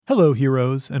Hello,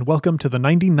 heroes, and welcome to the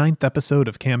 99th episode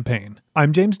of Campaign.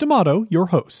 I'm James D'Amato, your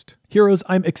host. Heroes,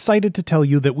 I'm excited to tell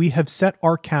you that we have set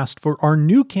our cast for our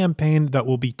new campaign that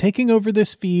will be taking over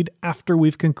this feed after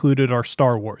we've concluded our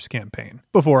Star Wars campaign.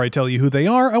 Before I tell you who they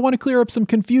are, I want to clear up some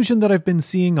confusion that I've been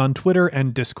seeing on Twitter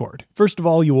and Discord. First of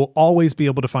all, you will always be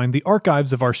able to find the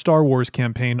archives of our Star Wars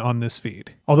campaign on this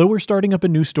feed. Although we're starting up a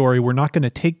new story, we're not going to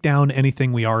take down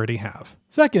anything we already have.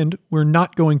 Second, we're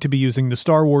not going to be using the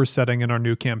Star Wars setting in our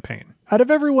new campaign. Out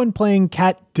of everyone playing,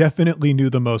 Kat definitely knew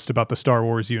the most about the Star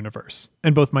Wars universe.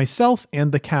 And both myself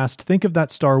and the cast think of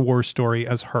that Star Wars story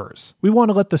as hers. We want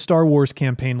to let the Star Wars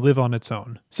campaign live on its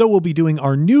own. So we'll be doing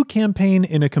our new campaign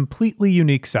in a completely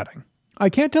unique setting. I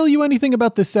can't tell you anything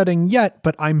about this setting yet,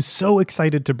 but I'm so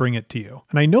excited to bring it to you.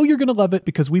 And I know you're going to love it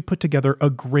because we put together a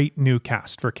great new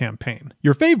cast for campaign.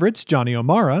 Your favorites, Johnny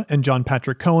O'Mara and John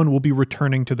Patrick Cohen, will be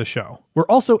returning to the show. We're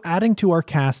also adding to our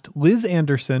cast Liz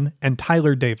Anderson and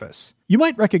Tyler Davis. You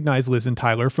might recognize Liz and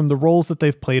Tyler from the roles that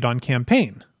they've played on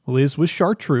campaign. Liz was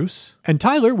Chartreuse, and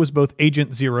Tyler was both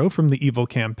Agent Zero from the Evil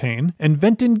Campaign and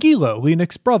Venton Gilo,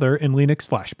 Lennox's brother in Lennox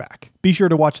Flashback. Be sure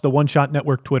to watch the One Shot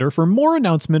Network Twitter for more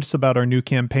announcements about our new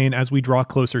campaign as we draw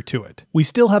closer to it. We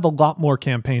still have a lot more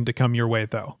campaign to come your way,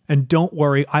 though. And don't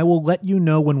worry, I will let you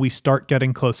know when we start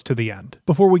getting close to the end.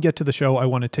 Before we get to the show, I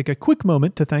want to take a quick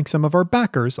moment to thank some of our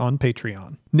backers on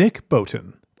Patreon. Nick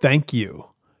Boughton, thank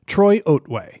you. Troy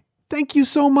Otway, thank you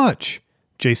so much.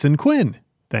 Jason Quinn,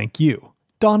 thank you.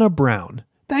 Donna Brown,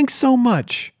 thanks so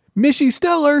much. Mishy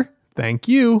Stellar, thank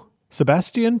you.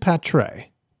 Sebastian Patre,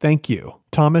 thank you.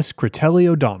 Thomas Critelli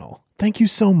O'Donnell, thank you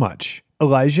so much.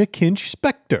 Elijah Kinch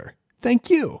Spector,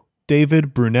 thank you.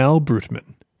 David Brunel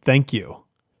Brutman, thank you.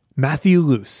 Matthew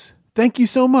Luce, thank you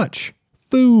so much.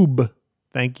 Foob,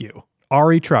 thank you.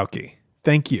 Ari Trauke,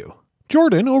 thank you.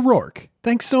 Jordan O'Rourke,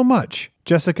 thanks so much.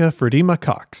 Jessica Ferdima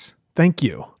Cox, thank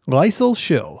you. Lysel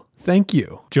Schill, thank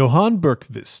you. Johan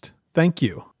Berkvist, thank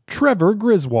you. Trevor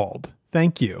Griswold,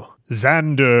 thank you.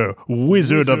 Xander,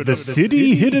 Wizard of the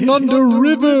City Hidden Under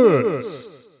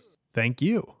Rivers, thank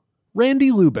you.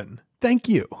 Randy Lubin, thank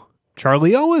you.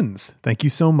 Charlie Owens, thank you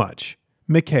so much.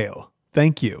 Mikhail,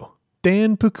 thank you.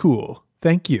 Dan Pakul,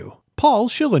 thank you. Paul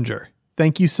Schillinger,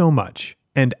 thank you so much.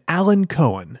 And Alan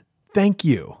Cohen, thank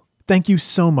you. Thank you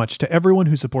so much to everyone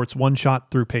who supports One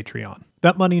Shot through Patreon.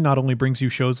 That money not only brings you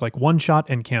shows like One Shot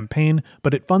and Campaign,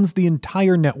 but it funds the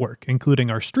entire network,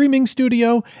 including our streaming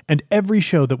studio and every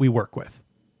show that we work with.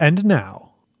 And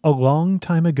now, a long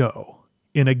time ago,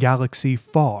 in a galaxy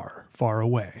far, far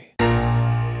away.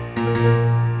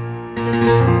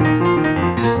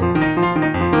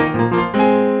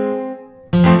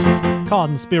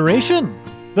 Conspiration!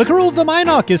 The crew of the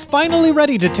Minoc is finally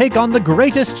ready to take on the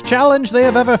greatest challenge they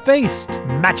have ever faced.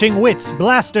 Matching wits,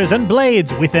 blasters, and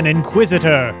blades with an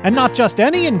Inquisitor. And not just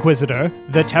any Inquisitor,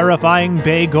 the terrifying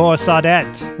Begor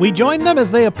Sadet. We join them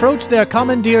as they approach their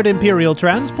commandeered Imperial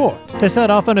transport to set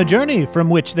off on a journey from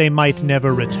which they might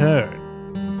never return.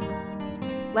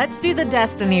 Let's do the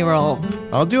Destiny roll.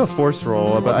 I'll do a Force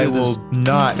roll, but I will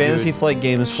not Fantasy do Flight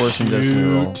Games Force and Destiny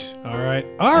roll.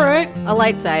 All right. A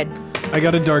light side. I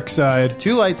got a dark side.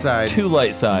 2 light side. 2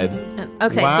 light side.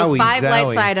 Okay, Wowie so 5 light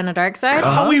zowie. side and a dark side.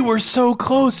 Oh, we were so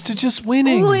close to just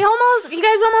winning. Ooh, you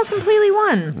guys almost completely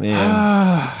won.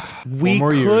 Yeah. We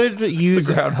more could use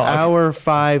groundhog. our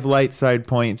 5 light side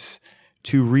points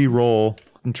to re-roll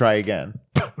and try again.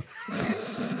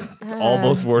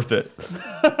 Almost worth it.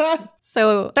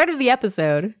 So, start of the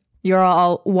episode, you're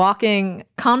all walking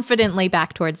confidently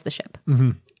back towards the ship.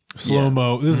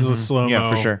 Slow-mo. This is a slow-mo. Yeah,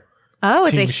 for sure. Oh,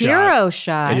 it's Team a hero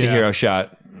shot. It's a hero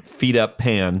shot. Feet up,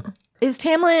 pan. Is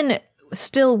Tamlin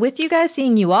still with you guys,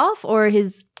 seeing you off, or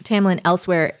is Tamlin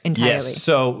elsewhere entirely? Yes.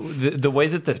 So the way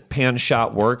that the pan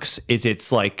shot works is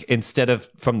it's like instead of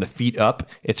from the feet up,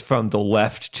 it's from the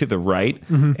left to the right,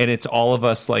 and it's all of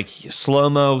us like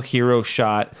slow-mo hero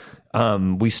shot.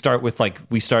 We start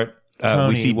Tony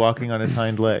we see walking on his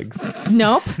hind legs.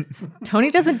 Nope. Tony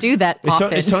doesn't do that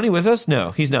often. Is Tony with us?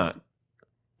 No, he's not.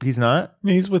 He's not?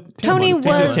 He's with Tamlin. Tony He's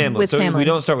was Tamlin. with So Tamlin. we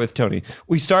don't start with Tony.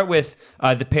 We start with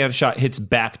the pan shot hits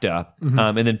Bacta,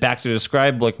 and then Bacta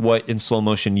describe like what in slow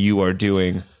motion you are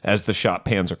doing as the shot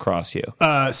pans across you.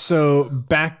 So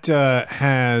Bacta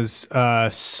has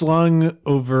slung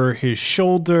over his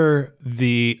shoulder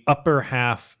the upper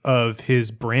half of his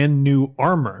brand new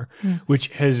armor, which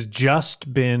has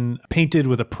just been painted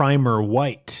with a primer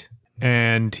white.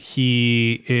 and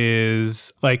he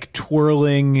is like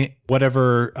twirling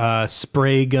whatever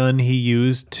spray gun he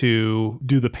used to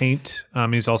do the paint.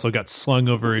 He's also got slung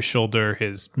over his shoulder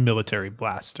his military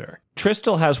blaster.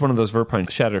 Tristel has one of those Verpine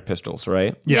shatter pistols,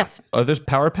 right? Yeah. Yes. Are those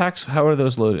power packs? How are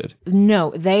those loaded?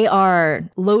 No, they are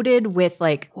loaded with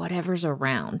like whatever's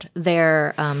around.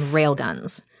 They're rail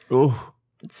guns. Oh,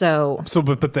 So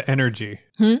But the energy,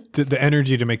 the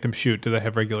energy to make them shoot, do they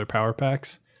have regular power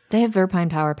packs? they have Verpine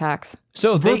power packs.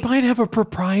 So Verpine have a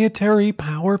proprietary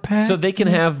power pack? So they can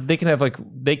have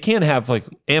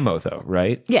ammo though,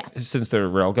 right? Yeah. Since they're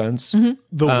railguns.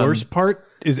 The worst part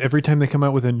is every time they come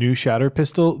out with a new shatter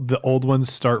pistol, the old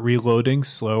ones start reloading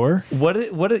slower.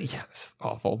 Yeah, it's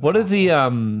awful. But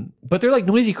they're like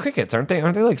noisy crickets, aren't they?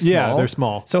 Aren't they like small? Yeah, they're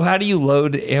small. So how do you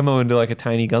load ammo into like a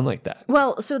tiny gun like that?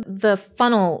 Well, so the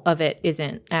funnel of it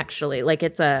isn't actually like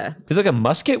it's It's like a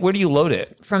musket? Where do you load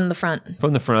it? from the front.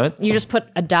 From the front? You just put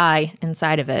a die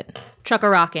inside of it, chuck a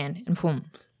rock in, and boom.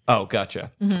 Oh,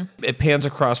 gotcha. It pans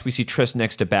across. We see Trist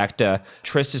next to Bacta.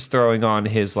 Trist is throwing on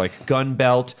his like gun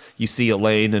belt. You see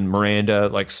Elaine and Miranda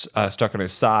like stuck on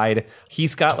his side.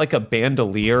 He's got like a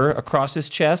bandolier across his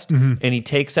chest, and he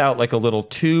takes out like a little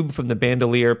tube from the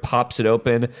bandolier, pops it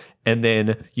open, and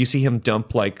then you see him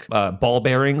dump like ball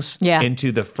bearings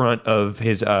into the front of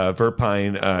his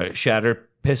Verpine shatter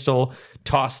pistol.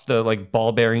 Toss the like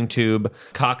ball bearing tube,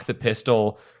 cock the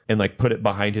pistol, and like put it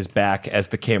behind his back as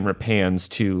the camera pans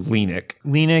to Lenik.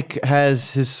 Lenik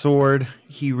has his sword.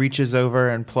 He reaches over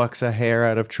and plucks a hair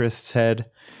out of Trist's head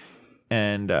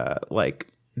and like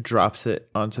drops it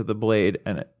onto the blade,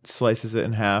 and it slices it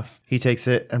in half. He takes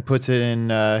it and puts it in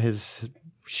his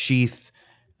sheath,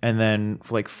 and then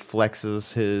like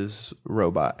flexes his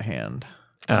robot hand.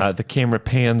 The camera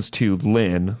pans to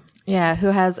Lynn. Yeah, who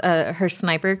has her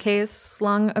sniper case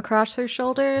slung across her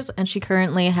shoulders, and she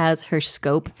currently has her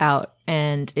scope out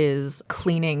and is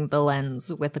cleaning the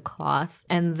lens with a cloth.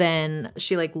 And then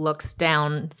she like looks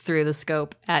down through the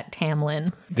scope at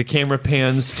Tamlin. The camera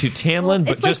pans to Tamlin,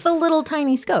 but It's like just the little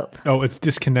tiny scope. Oh, it's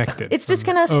disconnected. It's just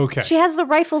gonna. Okay. She has the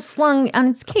rifle slung on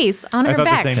its case on her thought the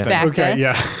back. same thing. Bacta. okay,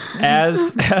 yeah.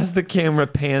 as the camera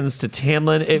pans to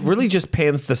Tamlin, it really just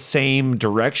pans the same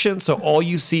direction. So all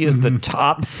you see is the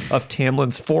top of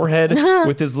Tamlin's forehead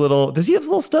with his little. Does he have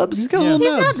little stubs? He's got little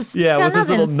nubs. Nubs. Yeah, Got with his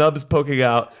little nubbins. nubs poking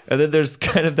out. And then there's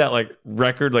kind of that like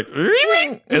record, like,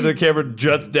 and the camera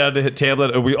juts down to hit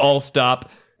Tamlin, and we all stop.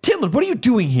 Tamlin, what are you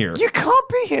doing here? You can't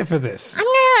be here for this.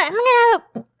 I'm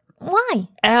gonna. Why?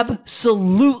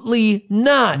 Absolutely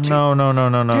not. No.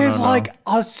 There's like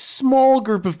a small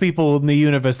group of people in the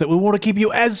universe that we want to keep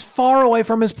you as far away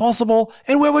from as possible,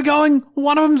 and where we're going,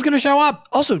 one of them's going to show up.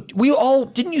 Also,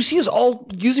 didn't you see us all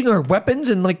using our weapons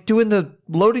and like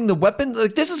loading the weapon?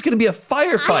 Like this is going to be a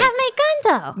firefight. I have my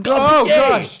gun though. Oh yay.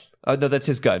 gosh. No, that's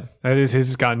his gun. That is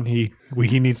his gun. He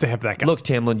needs to have that gun. Look,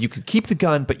 Tamlin, you can keep the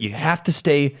gun, but you have to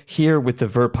stay here with the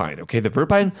Verpine, okay? The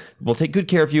Verpine will take good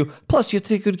care of you. Plus, you have to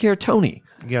take good care of Tony.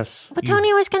 Yes. But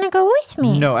Tony was going to go with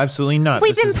me. No, absolutely not.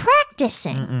 We've This been is-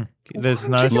 practicing. This is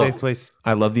not a safe place.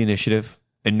 I love the initiative.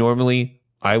 And normally,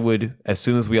 I would, as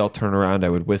soon as we all turn around, I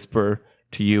would whisper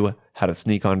to you how to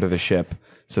sneak onto the ship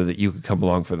so that you could come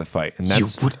along for the fight. And You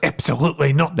that's would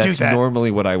absolutely not do that's that.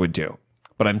 normally what I would do.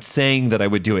 But I'm saying that I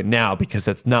would do it now because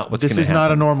that's not what's going This to is happen.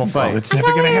 not a normal fight. It's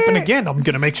never going to happen again. I'm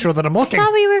going to make sure that I'm I looking.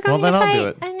 thought we were going Well, then to I'll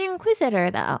do fight it. an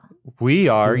Inquisitor, though. We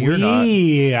are. You're not.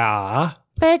 Yeah.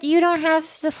 But you don't have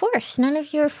the Force. None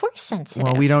of you are Force sensitive.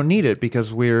 Well, we don't need it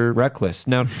because we're. Reckless.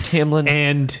 Now, Tamlin,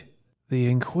 And the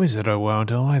Inquisitor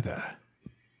won't either.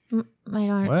 I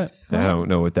don't. What? I don't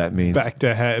know what that means.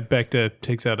 Becta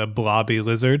takes out a blobby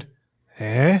lizard.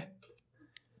 Eh?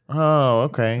 Oh,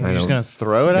 okay. You're just don't- gonna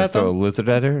throw it Gonna at throw a them? lizard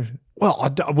at her?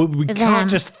 Well, we Them. can't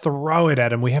just throw it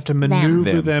at him. We have to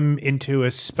maneuver Them. them into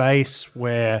a space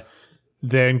where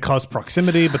they're in close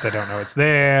proximity, but they don't know it's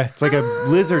there. It's like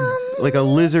a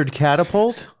lizard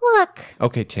catapult. Look,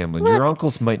 Okay, Tamlin, your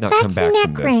uncles might not come that's back from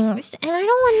neck this. rings, and I don't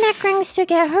want neck rings to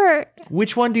get hurt.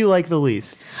 Which one do you like the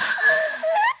least?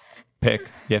 Pick.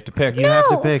 You have to pick. You have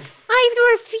to pick.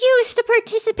 I refuse to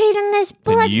participate in this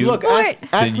blood you- sport. Look,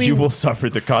 ask Then me. you will suffer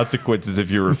the consequences of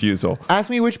your refusal. Ask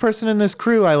me which person in this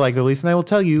crew I like the least, and I will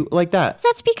tell you like that.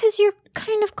 That's because you're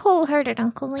kind of cold-hearted,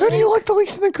 Uncle Liam. like the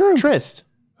least in the crew? Trist.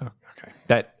 Okay.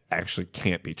 That actually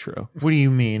can't be true. What do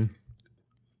you mean?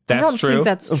 I That's don't true. think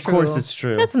that's Of true. course it's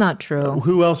true. That's not true.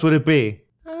 Who else would it be?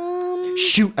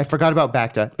 Shoot, I forgot about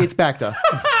Bacta. It's Bacta.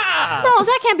 No,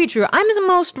 that can't be true. I'm the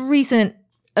most recent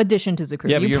addition to the crew.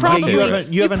 Yeah, but you you're my probably favorite.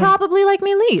 You haven't- probably like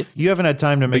me least. You haven't had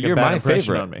time to make But you're a bad my impression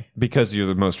favorite on me. because you're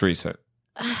the most recent.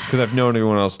 Because I've known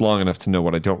everyone else long enough to know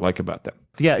what I don't like about them.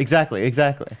 Yeah, exactly.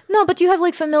 No, but you have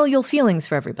like familial feelings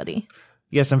for everybody.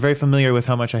 Yes, I'm very familiar with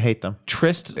how much I hate them.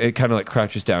 Trist, it kind of like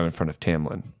crouches down in front of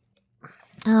Tamlin.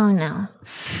 Oh no.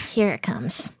 Here it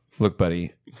comes. Look,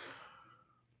 buddy,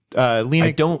 Lena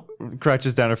I don't.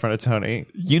 crouches down in front of Tony.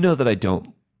 You know that I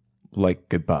don't like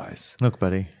goodbyes. Look,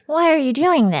 buddy. Why are you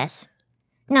doing this?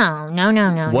 No.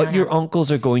 What no. your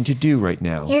uncles are going to do right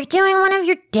now You're doing one of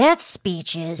your death is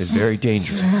speeches. very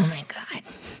dangerous. Oh my god.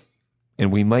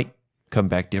 And we might come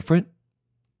back different,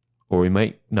 or we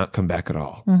might not come back at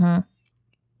all. Mm-hmm.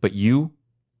 But you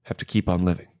have to keep on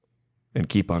living and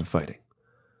keep on fighting.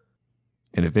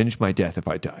 And avenge my death if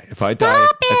I die. If I die,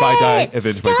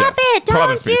 avenge my Stop death. it! Don't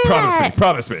Promise me, do promise that. me,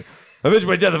 promise me. Avenge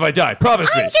my death if I die. Promise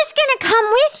me. I'm just gonna come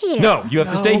with you. No, you have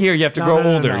to stay here. You have to grow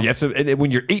No. older. You have to. And when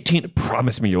you're 18,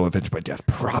 promise me you'll avenge my death.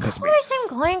 Promise Of me. course I'm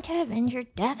going to avenge your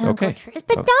death, Uncle Okay. Tris,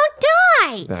 but don't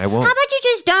die. Then I won't. How about you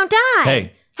just don't die?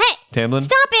 Hey, Hey, Tamlin.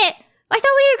 stop it. I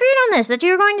thought we agreed on this, that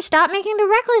you were going to stop making the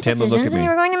reckless Tamlin, look at decisions and me. you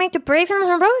were going to make the brave and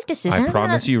heroic decisions. I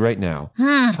promise you right now,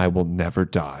 I will never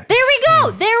die. There we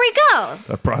go. There we go.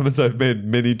 A promise I've made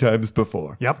many times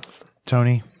before. Yep.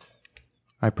 Tony,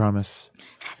 I promise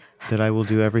that I will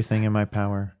do everything in my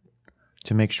power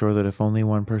to make sure that if only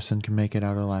one person can make it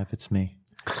out alive, it's me.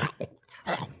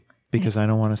 Because I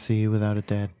don't want to see you without a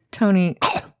dad. Tony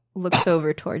looks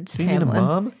over towards Do you need a Tamlin.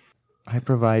 mom? I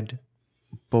provide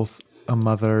both a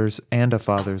mother's and a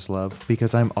father's love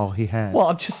because I'm all he has. Well,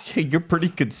 I'm just saying you're pretty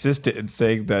consistent in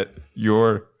saying that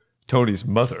you're Tony's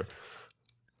mother.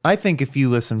 I think if you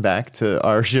listen back to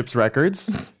our ship's records,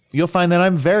 you'll find that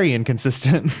I'm very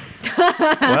inconsistent.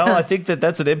 Well, I think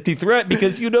that's an empty threat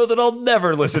because you know that I'll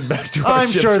never listen back to our I'm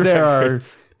ship's sure there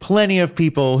records. are plenty of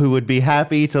people who would be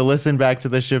happy to listen back to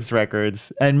the ship's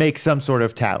records and make some sort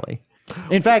of tally.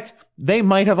 In fact, they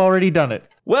might have already done it.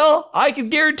 Well, I can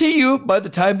guarantee you by the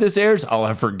time this airs, I'll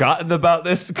have forgotten about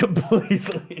this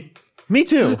completely. Me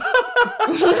too.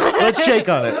 Let's shake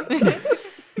on it.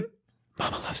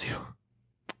 Mama loves you.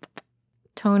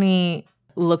 Tony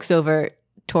looks over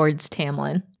towards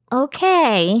Tamlin.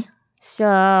 Okay,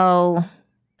 so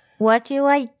what do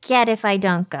I get if I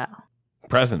don't go?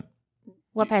 Present.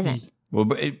 What present? Well,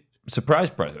 but surprise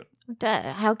present.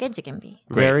 How good's it gonna be?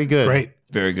 Very good. Great.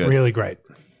 Very good. Really great.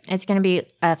 It's gonna be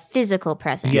a physical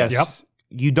present. Yes. Yep.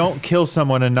 You don't kill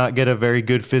someone and not get a very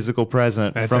good physical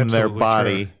present That's from their absolutely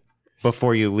body true.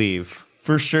 before you leave.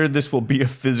 For sure, this will be a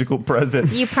physical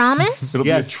present. You promise? It'll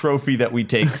Yes. be a trophy that we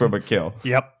take from a kill.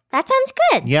 Yep. That sounds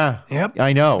good. Yeah. Yep.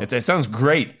 I know. It sounds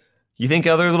great. You think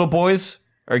other little boys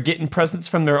are getting presents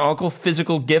from their uncle,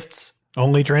 physical gifts?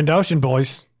 Only Trandoshan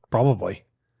boys, probably.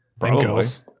 And Probably.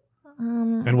 girls.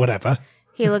 And whatever.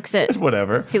 He looks at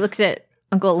Whatever.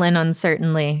 Uncle Lynn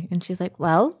uncertainly, and she's like,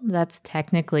 "Well, that's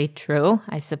technically true.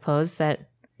 I suppose that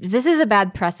this is a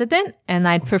bad precedent, and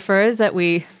I'd prefer that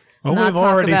we Well, not we've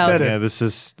talk already about said it. Yeah, this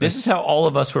is This is how all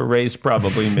of us were raised,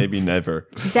 probably, maybe never.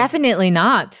 Definitely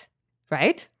not,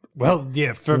 right? Well,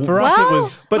 yeah, for us it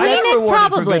was. But I that's mean, it rewarded for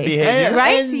probably good behavior.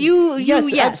 right. You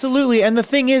yes, absolutely. And the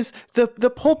thing is, the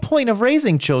whole point of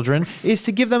raising children is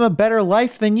to give them a better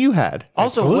life than you had.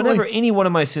 Also, Absolutely. whenever any one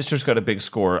of my sisters got a big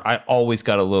score, I always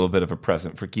got a little bit of a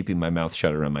present for keeping my mouth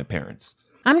shut around my parents.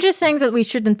 I'm just saying that we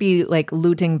shouldn't be like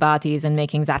looting bodies and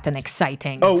making that an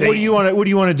exciting. Oh, thing. what do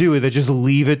you want to do with it? Just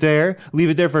leave it there? Leave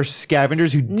it there for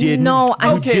scavengers who didn't? No,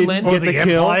 I'm- who Okay, didn't Lynn. Or get the the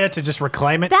kill. Empire to just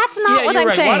reclaim it. That's not what you're I'm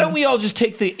right. saying. Why don't we all just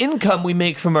take the income we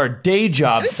make from our day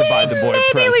jobs to buy the boy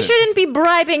Maybe presents? we shouldn't be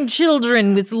bribing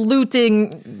children with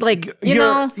looting, like you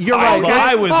know. You're I right. love-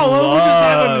 I would Oh, well, we'll just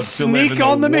have them love to live sneak in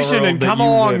on the the mission world and that come you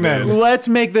along live then. in. Let's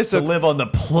make this To a live on the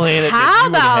planet. How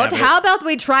that about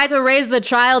we try to raise the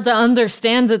child to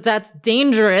understand that that's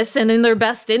dangerous and in their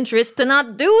best interest to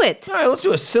not do it? All right, let's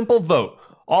do a simple vote.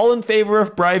 All in favor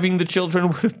of bribing the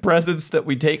children with presents that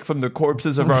we take from the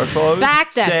corpses of our foes?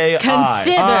 Back that. Say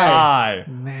Consider. aye.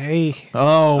 Nay.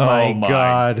 Oh my Oh my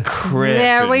God. Criff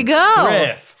There we and go.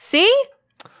 Criff. See?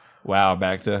 Wow,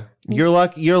 back to You're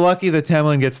lucky that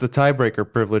Tamlin gets the tiebreaker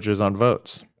privileges on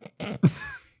votes.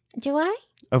 Do I?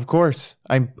 Of course.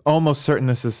 I'm almost certain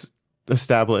this is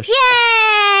established.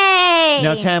 Yay!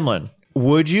 Now, Tamlin,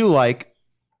 would you like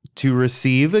to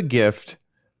receive a gift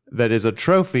that is a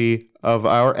trophy of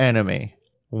our enemy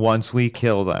once we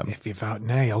kill them? If you vote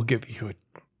nay, I'll give you a.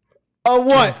 Oh,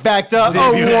 what? Backed up?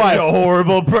 Oh, This is what? a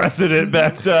horrible precedent,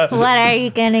 back to What are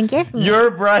you gonna give me? you're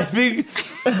bribing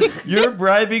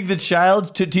the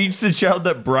child to teach the child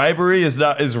that bribery is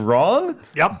wrong?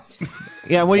 Yep.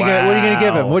 Yeah, what are you gonna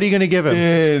give him? What are you gonna give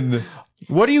him?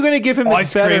 What are you gonna give him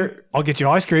Ice that's better? cream. I'll get you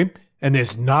ice cream. And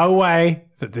there's no way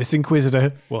that this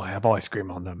Inquisitor will have ice cream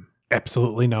on them.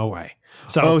 Absolutely no way.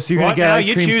 So you're going right to get now ice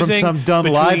you're cream from choosing some dumb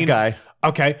live between- guy.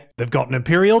 Okay, they've got an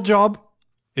Imperial job.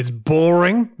 It's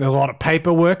boring. There's a lot of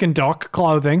paperwork and dark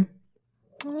clothing.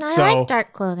 I So- like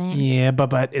dark clothing. Yeah,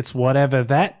 but it's whatever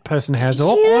that person has.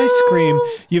 Or ice cream.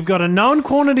 You've got a known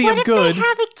quantity What of if good. they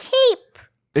have a cape?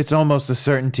 It's almost a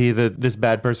certainty that this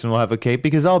bad person will have a cape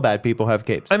because all bad people have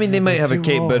capes. I mean, they might have a do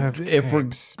cape, all but have if we're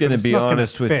capes, going but to it's be not gonna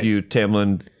honest with fit. you,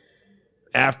 Tamlin,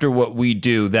 after what we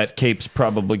do, that cape's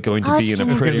probably going to Oh, be it's in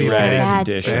gonna a pretty be ratty bad.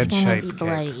 condition. It's Bad gonna shape be cape.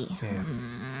 bloody.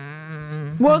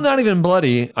 Well, not even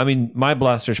bloody. I mean, my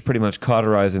blasters pretty much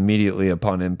cauterize immediately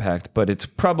upon impact, but it's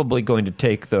probably going to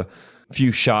take the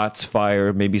few shots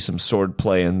fired, maybe some sword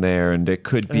play in there, and it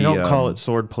could be. You don't call it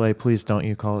sword play. Please don't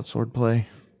you call it sword play.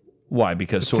 Why?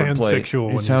 Because It sword sounds play. sexual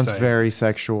when It sounds you say very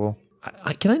sexual.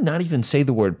 Can I not even say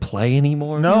the word play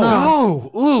anymore?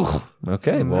 No. Oh,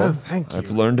 Okay, well, thank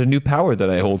I've learned a new power that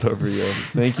I hold over you.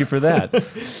 Thank you for that.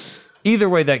 Either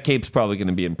way, that cape's probably going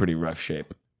to be in pretty rough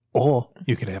shape. Or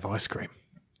you could have ice cream.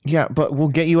 Yeah, but we'll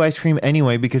get you ice cream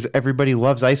anyway because everybody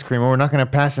loves ice cream, or we're not going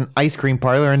to pass an ice cream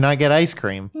parlor and not get ice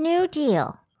cream. New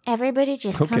deal. Everybody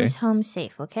just Okay. comes home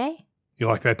safe, okay? You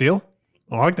like that deal?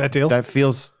 I like that deal. That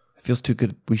feels... It feels too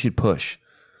good. We should push.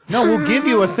 No, we'll give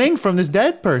you a thing from this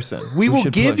dead person. We will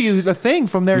should give push. you the thing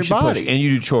from their We should push. body. And you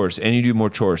do chores. And you do more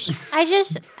chores. I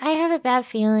have a bad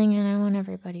feeling and I want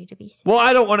everybody to be safe. Well,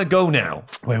 I don't want to go now.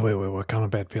 Wait. What kind of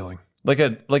bad feeling? Like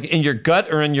in your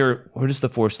gut or in your... Where does the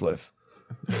force live?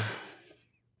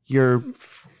 Your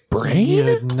Brain?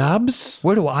 Your nubs?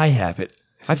 Where do I have it?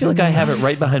 I feel like I have it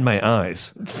right behind my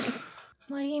eyes.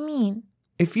 What do you mean?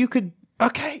 if you could,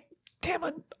 Okay, damn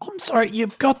it. I'm sorry.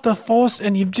 You've got the force,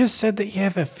 and you've just said that you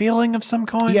have a feeling of some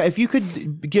kind. yeah, if you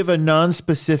could give a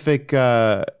non-specific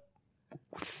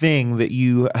thing that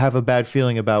you have a bad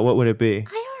feeling about, what would it be?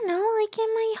 I don't know, like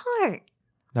in my heart.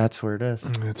 That's where it is.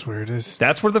 That's where it is.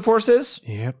 That's where the force is?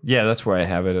 Yep. Yeah, that's where I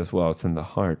have it as well. It's in the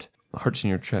heart. The heart's in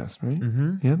your chest, right?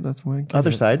 Mm-hmm. Yeah, that's where I get Other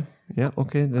it. side. Yeah,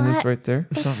 okay, then it's But right there.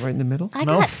 It's not right in the middle. I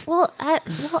No. got well,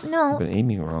 no. I've been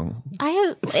aiming wrong. I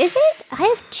have is it? I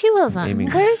have two of them. Aiming.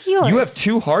 Where's yours? You have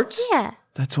 2 hearts? Yeah.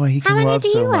 That's why he How can many love do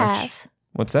so you much. have?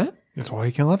 What's that? That's why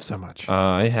you can love so much.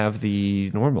 I have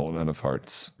the normal amount of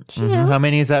hearts. 2. How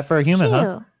many is that for a human, 2.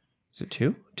 huh? Is it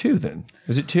 2? 2 then.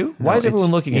 Is it 2? Why is it's-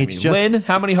 everyone looking at me? it's just- Lynn,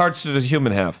 how many hearts does a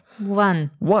human have?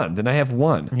 1. 1. Then I have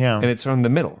 1. Yeah. And it's on the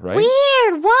middle, right?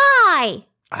 Weird. Why?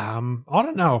 I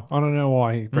don't know. I don't know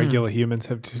why regular humans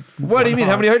have to. What do you mean?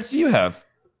 How many hearts do you have?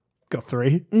 Got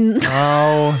 3.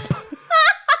 Oh.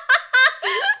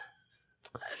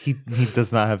 He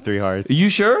does not have 3 hearts. Are you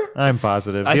sure? I'm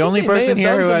positive. I The think only they may person have here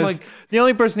done who some, has like- the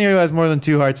only person here who has more than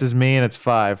 2 hearts is me, and it's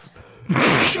 5.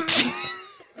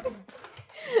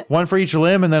 One for each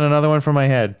limb, and then another one for my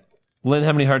head. Lynn,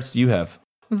 how many hearts do you have?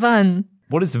 1.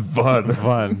 What is Vun?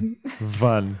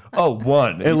 Fun. Oh,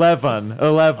 1. 11.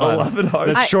 11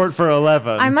 hearts. That's short for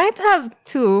 11. I might have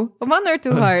 2, 1 or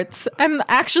 2 hearts. I'm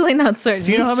actually not certain.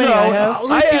 Do you know how many I have?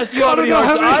 I asked you how many know hearts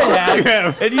how many I hearts you had,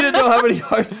 have. and you didn't know how many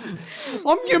hearts.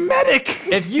 I'm your medic.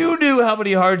 If you knew how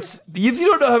many hearts, if you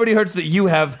don't know how many hearts that you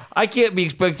have, I can't be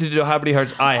expected to know how many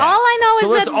hearts I have. All I know So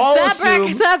is let's that all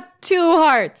Zabraks assume- have 2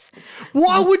 hearts.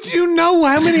 Why would you know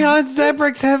how many hearts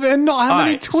Zabraks have and not how All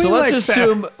many right, so let's Twi'leks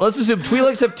assume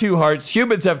Twi'leks have 2 hearts,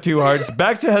 humans have 2 hearts,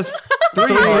 Bacta has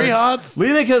 3 hearts.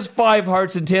 Lenik has 5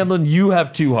 hearts, and Tamlin, you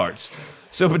have 2 hearts.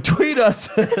 So between us,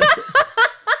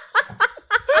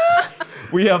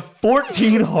 we have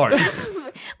 14 hearts.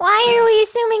 Why are we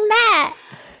assuming that?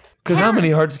 Because how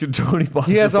many hearts can Tony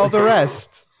possibly He has all the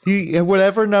rest.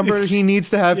 Whatever number he needs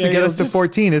to have to Yeah, get us he'll to just-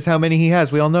 14 is how many he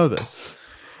has. We all know this.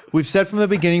 We've said from the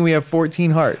beginning we have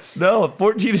 14 hearts. No,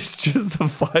 14 is just the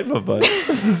 5 of us.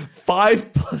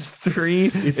 5 plus 3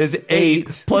 is 8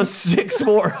 8. plus 6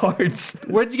 more hearts.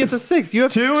 Where'd you get the 6? You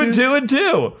have 2 and 2 and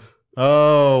 2.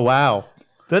 Oh, wow.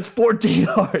 That's 14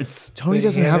 hearts. Tony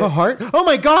doesn't have a heart? Oh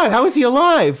my God, how is he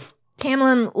alive?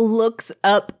 Tamlin looks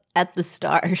up at the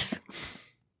stars.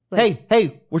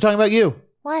 Hey, we're talking about you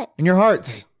What? and your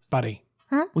hearts. buddy.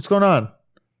 What's going on?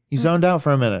 You zoned out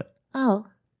for a minute. Oh.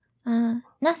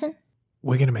 Nothing.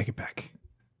 We're gonna make it back.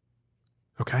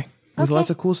 Okay. There's Okay. lots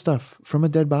of cool stuff from a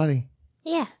dead body.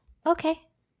 Yeah. Okay.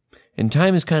 And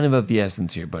time is kind of the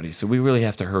essence here, buddy, so we really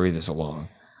have to hurry this along.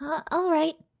 All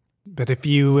right. But if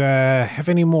you have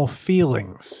any more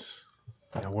feelings,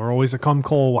 we're always a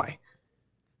call away.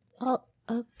 Oh,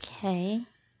 okay.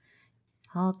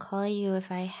 I'll call you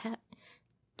if I have.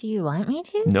 Do you want me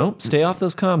to? Nope, stay off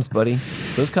those comms, buddy.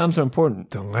 Those comms are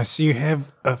important. Unless you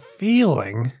have a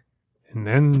feeling, and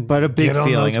then But a big get on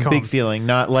feeling, those a big comms. feeling,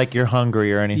 not like you're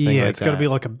hungry or anything Yeah, like it's got to that. be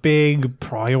like a big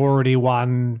priority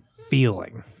one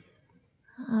feeling.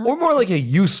 Or more like a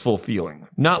useful feeling.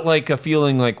 Not like a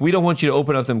feeling like we don't want you to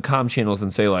open up them comm channels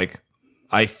and say like,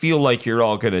 I feel like you're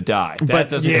all going to die. That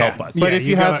doesn't help us. But Yeah, if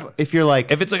you gotta- if you're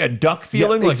like, If it's like a duck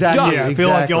feeling, like exactly. duck. Yeah, I feel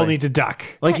like you all Exactly. need to duck.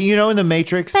 like, you know, in the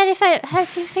Matrix, But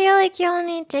if you feel like you'll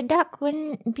need to duck,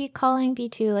 wouldn't calling be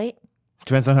too late?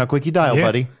 depends on how quick you dial, Yeah.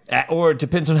 buddy. Or it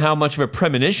depends on how much of a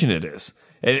premonition it is.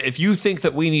 And if you think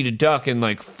that we need to duck in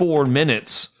like 4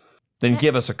 minutes, then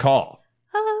give us a call.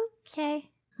 Oh, okay.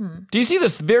 Do you see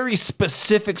this very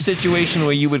specific situation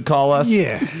where you would call us?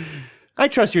 Yeah. I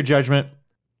trust your judgment.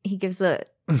 He gives a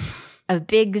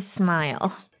big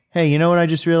smile. Hey, you know what I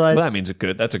just realized? Well, that means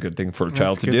that's a good thing for a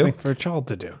child That's a to good do. thing for a child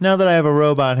to do. Now that I have a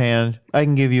robot hand, I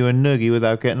can give you a noogie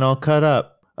without getting all cut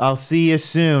up. I'll see you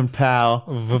soon, pal.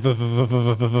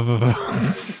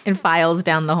 And files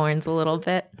down the horns a little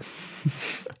bit.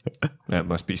 That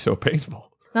must be so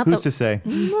painful. Not Who's the, to say?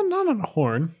 Not on a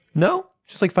horn. No,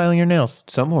 Just like filing your nails.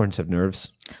 some horns have nerves.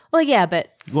 well, yeah, but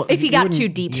if you got too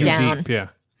deep Too down, deep, yeah.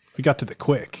 We got to the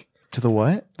quick. To the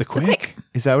what? The quick?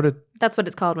 Is that what it? that's what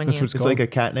it's called when you. what it's It's called. like a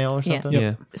cat nail or Yeah. something?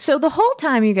 Yeah. So the whole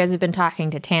time you guys have been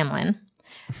talking to Tamlin,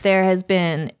 there has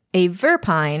been a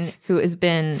Verpine who has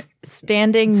been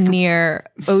standing near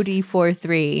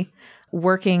OD43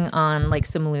 working on like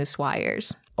some loose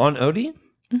wires On Odie?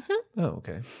 Mm-hmm. Oh,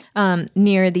 okay.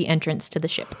 near the entrance to the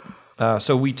ship.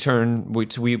 So we send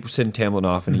Tamlin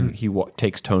off, and he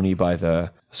takes Tony by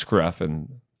the scruff, and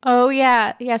Oh,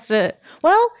 yeah. He has to.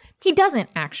 Well, he doesn't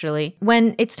actually.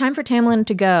 When it's time for Tamlin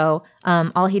to go,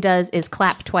 all he does is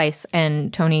clap twice,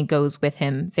 and Tony goes with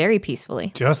him very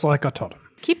peacefully. Just like I taught him.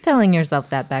 Keep telling yourself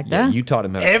that back there. you taught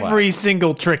him how to Every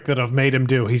single trick that I've made him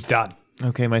do, he's done.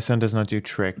 Okay, my son does not do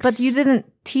tricks. But you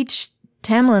didn't teach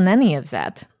Tamlin any of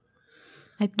that.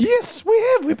 Yes, we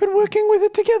have. We've been working with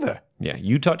it together. Yeah,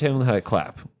 you taught Tamlin how to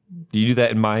clap. Do you do that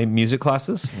in my music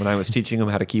classes when I was teaching him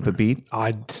how to keep a beat?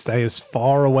 I'd stay as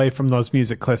far away from those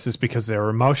music classes because they're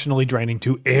emotionally draining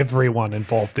to everyone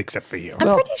involved except for you.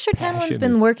 I'm pretty sure Tamlin's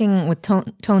been working with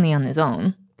Tony on his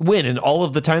own. When? And all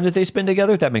of the time that they spend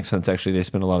together? That makes sense, actually. They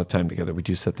spend a lot of time together. We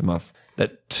do set them up.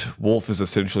 That Wolf is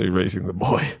essentially raising the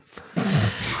boy.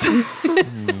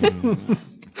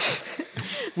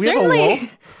 we have a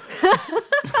wolf.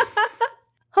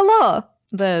 Hello.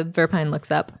 The Verpine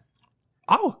looks up.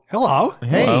 Oh, hello.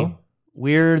 Hey, Hello.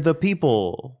 we're the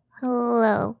people.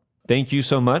 Hello. Thank you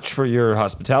so much for your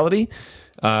hospitality.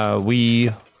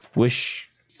 We wish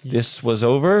this was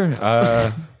over.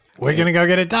 We're going to go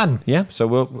get it done. Yeah,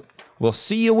 so we'll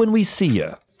see you when we see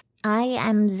you. I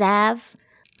am Zav.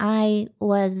 I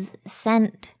was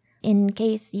sent in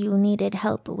case you needed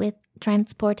help with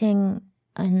transporting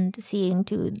and seeing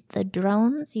to the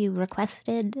drones you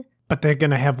requested. But they're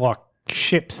going to have like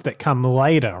ships that come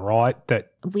later, right?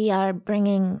 That We are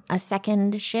bringing a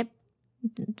second ship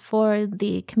for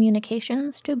the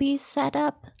communications to be set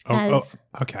up.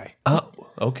 okay. Oh,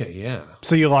 okay, yeah.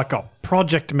 So you're like a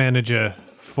project manager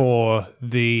for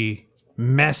the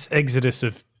mass exodus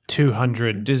of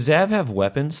 200. Does Zav have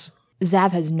weapons?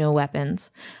 Zav has no weapons.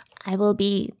 I will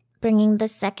be bringing the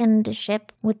second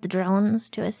ship with the drones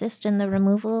to assist in the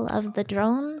removal of the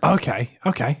drones. Okay.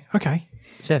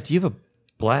 Zav, do you have a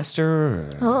blaster?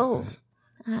 Oh,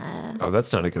 Oh,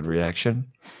 that's not a good reaction.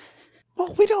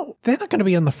 Well, they're not going to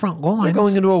be on the front lines. We're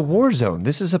going into a war zone.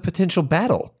 This is a potential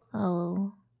battle.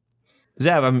 oh.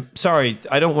 Zav, I'm sorry.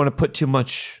 I don't want to put too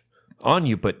much on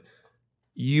you, but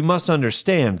you must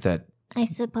understand that I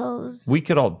suppose we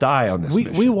could all die on this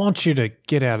mission. we want you to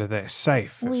get out of there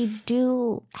safe. we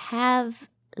do have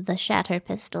the shatter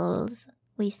pistols.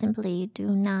 We simply do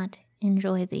not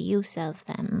enjoy the use of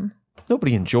them.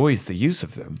 Nobody enjoys the use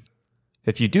of them.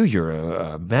 If you do, you're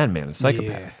a madman, a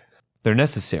psychopath. They're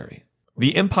necessary.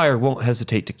 The Empire won't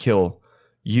hesitate to kill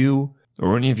you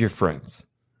or any of your friends.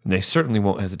 And they certainly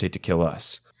won't hesitate to kill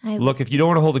us. Look, if you don't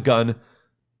want to hold a gun,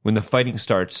 when the fighting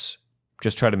starts,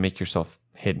 just try to make yourself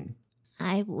hidden.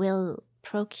 I will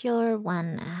procure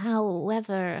one.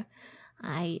 However,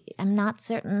 I am not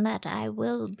certain that I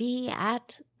will be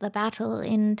at the battle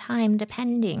in time,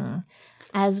 depending,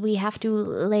 as we have to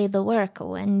lay the work,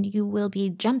 and you will be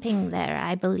jumping there,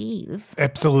 I believe.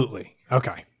 Absolutely.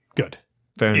 Okay. Good.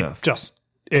 Fair enough. Just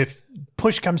if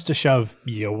push comes to shove,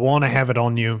 you want to have it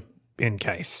on you in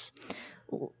case.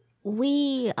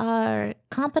 We are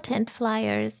competent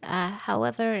flyers.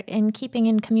 However, in keeping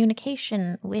in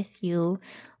communication with you,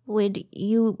 would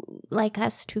you like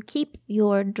us to keep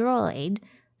your droid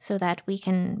so that we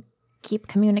can keep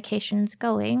communications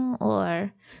going,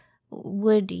 or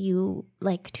would you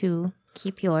like to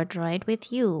keep your droid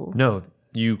with you? No,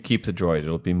 you keep the droid.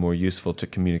 It'll be more useful to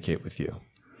communicate with you.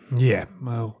 Yeah.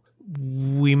 Well,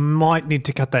 we might need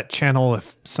to cut that channel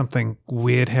if something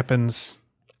weird happens.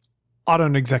 I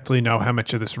don't exactly know how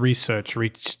much of this research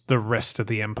reached the rest of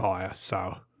the Empire,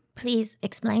 so... Please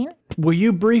explain. Were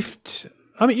you briefed?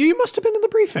 I mean, you must have been in the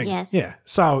briefing. Yes. Yeah.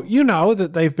 So you know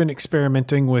that they've been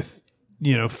experimenting with,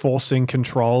 forcing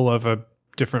control over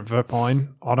different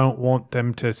Verpine. I don't want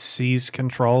them to seize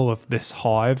control of this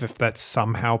hive if that's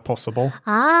somehow possible.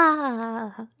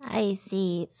 Ah, I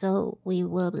see. So we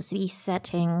will be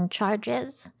setting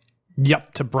charges?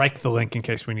 Yep, to break the link in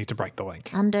case we need to break the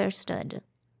link. Understood.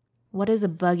 What is a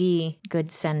buggy good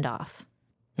send-off?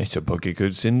 It's a buggy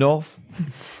good send-off.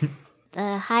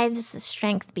 The hive's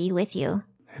strength be with you.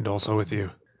 And also with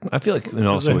you. I feel like and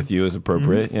also with you is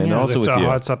appropriate. And also Lift with our you.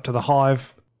 hearts up to the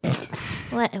hive.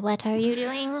 What are you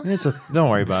doing? Don't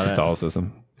worry about it.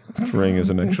 Catholicism. It's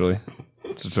ringism, actually.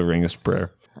 It's just a ringist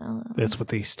prayer. That's what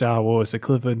the Star Wars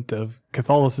equivalent of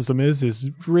Catholicism is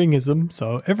ringism.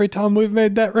 So every time we've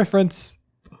made that reference,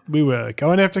 we were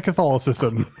going after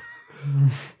Catholicism.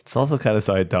 It's also kind of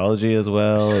Scientology as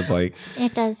well. Like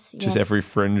It does. just yes. every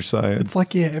fringe science. It's like,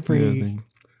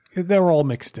 they're all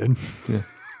mixed in.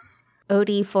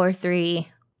 OD43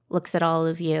 looks at all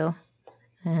of you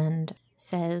and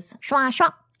says, Schwa,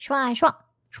 schwa, schwa, schwa,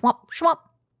 schwap, schwap.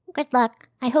 Good luck.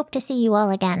 I hope to see you all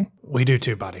again. We do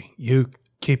too, buddy. You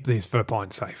keep these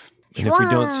Verpine safe. And if we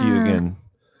don't see you again,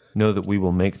 know that we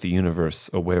will make the universe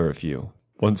aware of you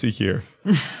once a year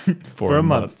for a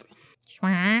month.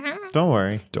 Schwa. Don't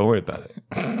worry. Don't worry about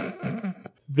it.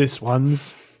 This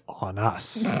one's on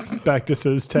us.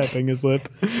 Bactus tapping his lip.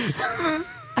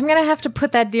 I'm going to have to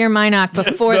put that Dear Minoc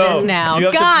before this now.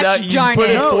 you have to- Gosh you darn put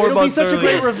it. No, 4 it'll be months such a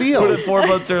earlier. great reveal. Put it 4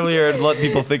 months earlier and let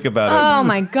people think about Oh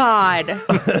my God.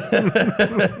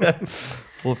 it.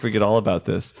 We'll forget all about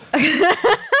this.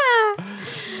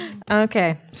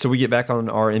 Okay. So we get back on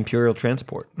our Imperial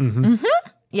transport.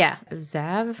 Yeah.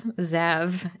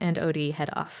 Zav, and Odie head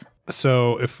off.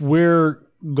 So if we're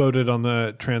loaded on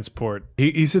the transport,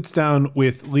 he sits down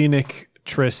with Lenik,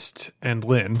 Trist, and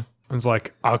Lynn and is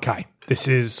like, okay, this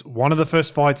is one of the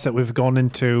first fights that we've gone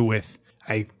into with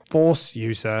a Force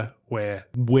user where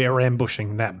we're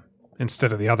ambushing them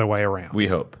instead of the other way around. We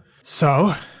hope.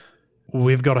 So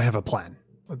we've got to have a plan.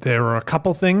 There are a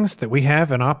couple things that we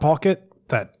have in our pocket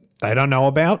that they don't know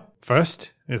about.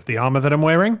 First is the armor that I'm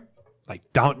wearing. They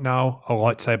don't know a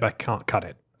lightsaber can't cut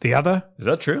it. The other, Is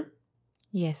that true?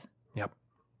 Yes. yep,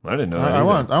 I didn't know that. I either.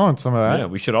 want some of that. Yeah,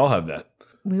 we should all have that.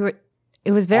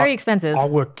 It was very expensive. I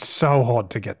worked so hard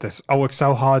to get this.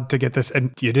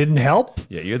 And you didn't help.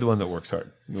 Yeah, you're the one that works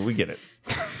hard. We get it.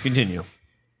 Continue.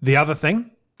 The other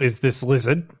thing is this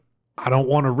lizard. I don't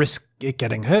want to risk it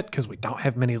getting hurt because we don't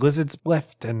have many lizards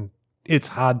left and it's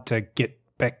hard to get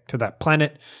back to that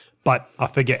planet. But I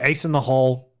figure ace in the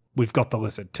hole, we've got the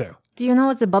lizard too. Do you know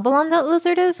what the bubble on that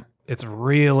lizard is? It's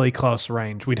really close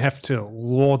range. We'd have to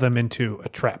lure them into a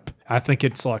trap. I think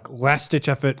it's like last-ditch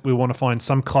effort. We want to find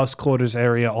some close quarters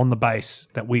area on the base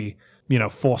that we,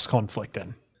 force conflict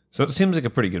in. So it seems like a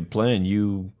pretty good plan.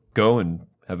 You go and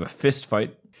have a fist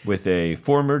fight with a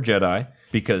former Jedi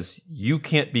because you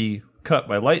can't be cut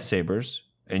by lightsabers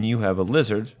and you have a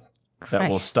lizard that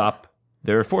will Christ. stop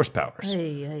their force powers.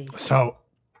 So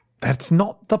that's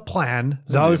not the plan.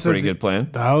 Sounds like a pretty are good plan.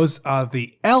 Those are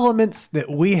the elements that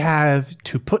we have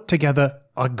to put together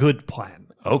a good plan.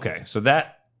 Okay, so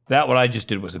that what I just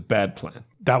did was a bad plan.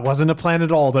 That wasn't a plan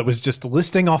at all. That was just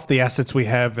listing off the assets we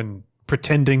have and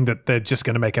pretending that they're just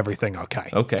going to make everything okay.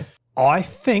 Okay. I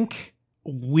think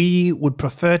we would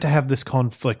prefer to have this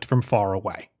conflict from far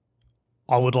away.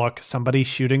 I would like somebody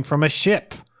shooting from a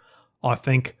ship. I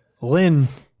think, Lynn,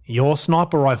 your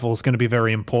sniper rifle is going to be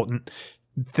very important.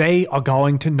 They are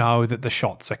going to know that the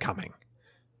shots are coming.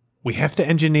 We have to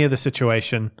engineer the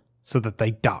situation so that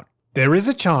they don't. There is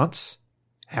a chance,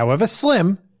 however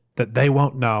slim, that they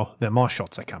won't know that my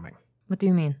shots are coming. What do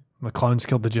you mean? The clones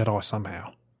killed the Jedi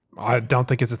somehow. I don't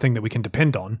think it's a thing that we can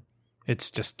depend on. It's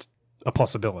just a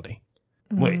possibility.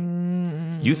 Wait.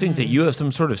 You think that you have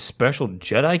some sort of special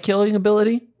Jedi killing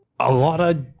ability? A lot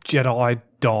of Jedi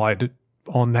died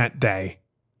on that day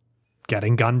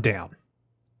getting gunned down.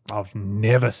 I've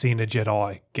never seen a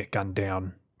Jedi get gunned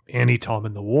down any time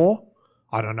in the war.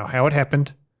 I don't know how it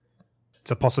happened.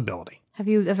 It's a possibility. Have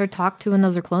you ever talked to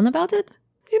another clone about it?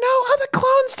 Other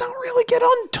clones don't really get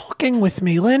on talking with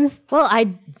me, Lynn. Well,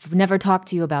 I've never talked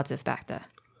to you about this back there.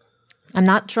 I'm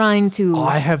not trying to...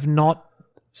 I have not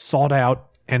sought out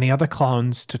any other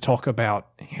clones to talk about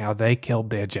how they killed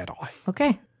their Jedi.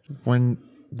 Okay. When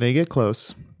they get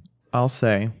close, I'll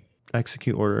say,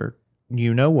 execute order,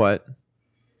 you know what,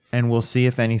 and we'll see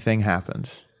if anything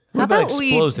happens. What How about about we-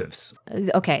 explosives?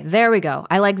 Okay, there we go.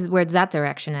 I like where that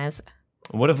direction is.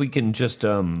 What if we can just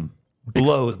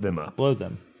blow them up? Blow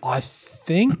them. I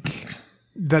think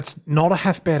that's not a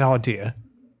half bad idea.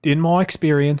 In my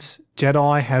experience,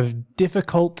 Jedi have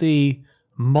difficulty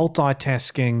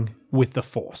multitasking with the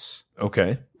Force.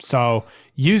 Okay. So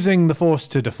using the Force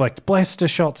to deflect blaster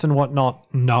shots and whatnot,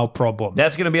 no problem.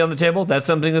 That's going to be on the table? That's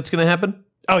something that's going to happen?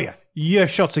 Oh yeah, your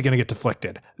shots are going to get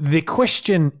deflected. The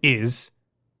question is,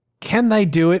 can they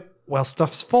do it while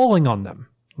stuff's falling on them?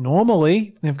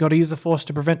 Normally, they've got to use the Force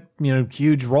to prevent,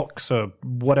 huge rocks or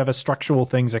whatever structural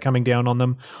things are coming down on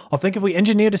them. I think if we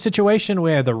engineered a situation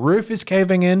where the roof is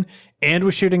caving in and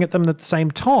we're shooting at them at the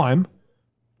same time,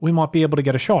 we might be able to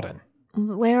get a shot in.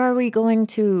 Where are we going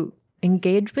to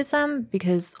engage with them?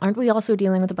 Because aren't we also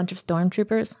dealing with a bunch of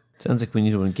stormtroopers? Sounds like we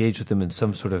need to engage with them in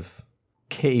some sort of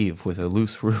cave with a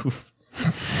loose roof.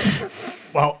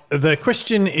 Well, the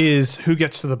question is who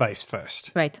gets to the base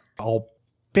first. Right. I'll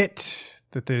bet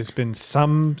that there's been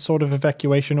some sort of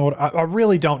evacuation order. I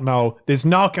really don't know. There's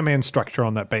no command structure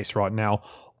on that base right now.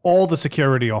 All the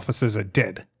security officers are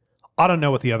dead. I don't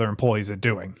know what the other employees are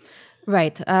doing.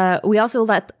 Right. We also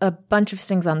let a bunch of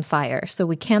things on fire, so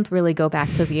we can't really go back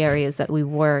to the areas that we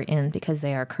were in because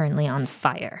they are currently on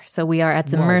fire. So we are at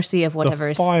the mercy of whatever.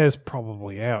 The fire's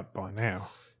probably out by now.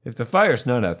 If the fire's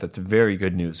not out, that's very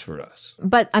good news for us.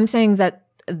 But I'm saying that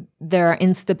there are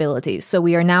instabilities, so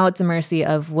we are now at the mercy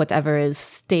of whatever is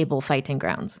stable fighting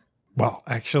grounds. Well,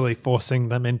 actually forcing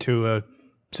them into a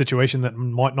situation that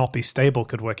might not be stable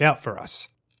could work out for us.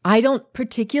 I don't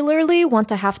particularly want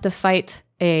to have to fight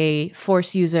a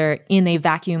Force user in a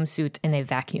vacuum suit in a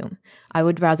vacuum. I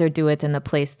would rather do it in a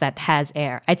place that has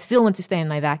air. I'd still want to stay in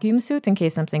my vacuum suit in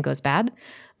case something goes bad.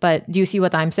 But do you see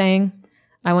what I'm saying?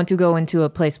 I want to go into a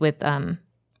place with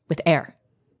air.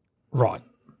 Right.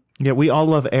 Yeah, we all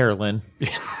love air, Lynn.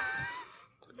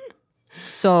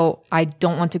 So I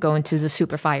don't want to go into the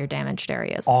super fire damaged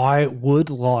areas. I would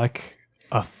like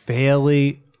a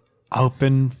fairly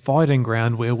open fighting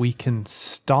ground where we can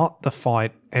start the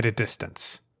fight at a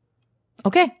distance.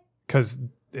 Okay. Because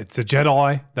it's a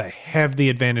Jedi, they have the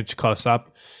advantage close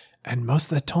up, and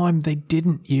most of the time they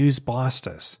didn't use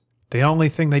blasters. The only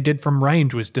thing they did from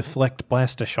range was deflect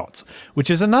blaster shots, which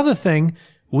is another thing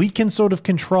we can sort of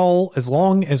control as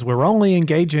long as we're only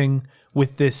engaging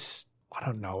with this, I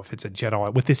don't know if it's a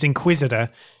Jedi, with this Inquisitor.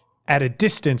 At a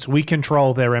distance, we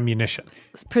control their ammunition.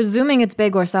 Presuming it's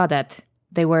Begor Sadet,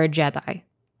 they were a Jedi.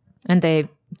 And a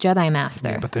Jedi Master.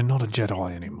 Yeah, but they're not a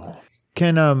Jedi anymore.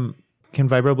 Can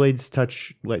vibroblades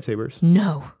touch lightsabers?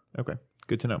 No. Okay,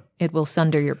 good to know. It will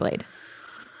sunder your blade.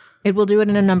 It will do it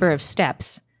in a number of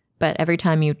steps, but every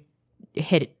time you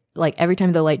hit it, like every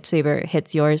time the lightsaber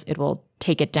hits yours, it will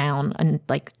take it down in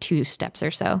like 2 steps or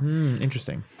so.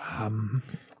 Interesting.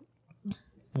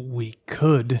 We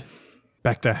could,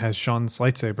 Bacta has Sean's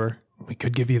lightsaber, we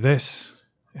could give you this.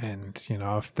 And,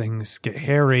 if things get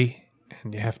hairy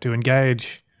and you have to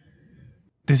engage,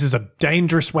 this is a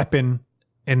dangerous weapon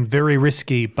and very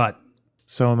risky, but...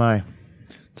 So am I.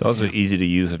 It's also easy to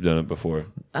use. I've done it before.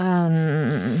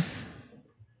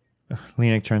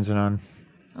 Lenik turns it on.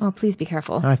 Oh, please be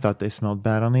careful. I thought they smelled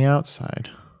bad on the outside.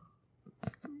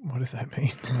 What does that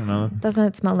mean? I don't know. Doesn't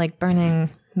it smell like burning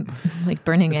It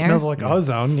air? smells like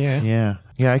ozone, yeah.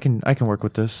 Yeah, I can work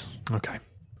with this. Okay.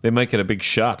 They might get a big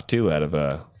shock, too, out of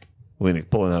Lenik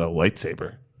pulling out a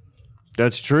lightsaber.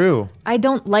 That's true. I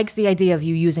don't like the idea of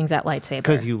you using that lightsaber.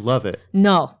 Because you love it.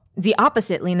 No. The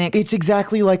opposite, Lenik. It's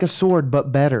exactly like a sword,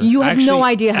 but better. You have no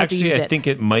idea how to use it. I think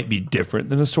it might be different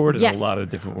than a sword in Yes. a lot of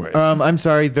different ways. I'm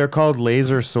sorry, they're called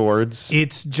laser swords.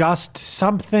 It's just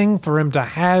something for him to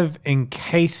have in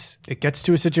case it gets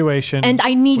to a situation. And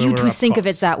I need where you we're to up think of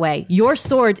close. it that way. Your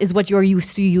sword is what you're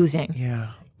used to using.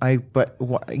 Yeah.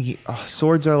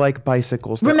 Swords are like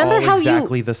bicycles. They're Remember all how you-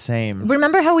 exactly the same.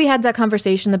 Remember how we had that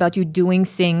conversation about you doing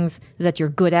things that you're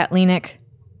good at, Lenik?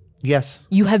 Yes.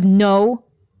 You have no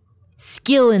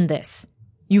skill in this.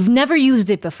 You've never used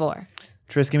it before.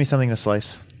 Tris, give me something to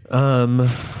slice.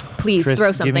 Please Tris, throw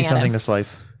give something me at something him. to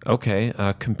slice. Okay,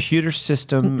 a computer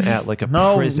system at like a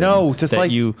No, prison. no, to that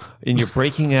slice- you're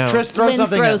breaking out. Tris, throw Lynn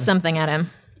something throws at something at him.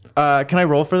 Can I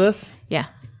roll for this? Yeah.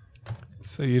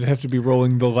 So you'd have to be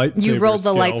rolling the lightsaber You rolled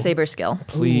the skill. lightsaber skill.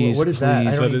 Please, what is that? I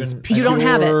please. don't That is even- You don't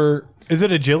have it. pure- Is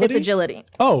it agility? It's agility.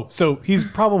 Oh, so he's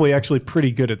probably actually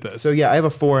pretty good at this. So yeah, I have a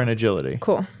 4 in agility.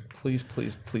 Cool. Please.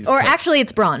 Or actually,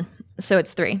 it's brawn. So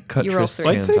it's 3. Cut You roll Tristan's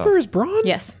 3. hands lightsaber off. is brawn?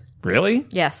 Yes. Really?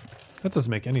 Yes. That doesn't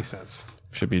make any sense.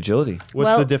 Should be agility. What's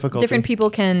well, the difficulty? different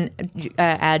people can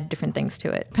add different things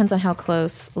to it. Depends on how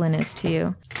close Lynn is to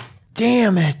you.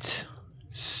 Damn it.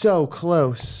 So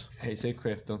close. Hey, say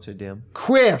Criff, don't say damn.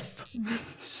 Quiff.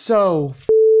 So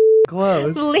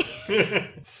close.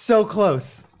 So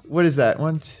close. What is that?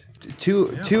 Two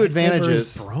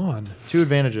advantages. Brawn. 2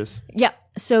 advantages. Yeah.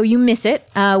 So you miss it.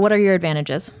 What are your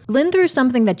advantages? Lynn threw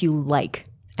something that you like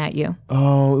at you.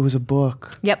 Oh, it was a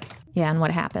book. Yep. Yeah, and what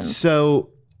happens?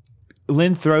 So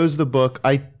Lynn throws the book.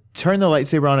 I turn the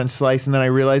lightsaber on and slice, and then I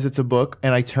realize it's a book,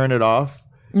 and I turn it off.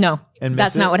 No, And miss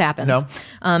that's it? not what happens. No?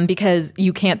 Because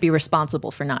you can't be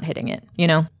responsible for not hitting it, you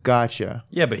know? Gotcha.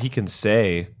 Yeah, but he can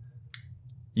say,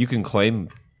 you can claim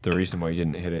the reason why you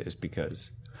didn't hit it is because.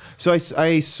 So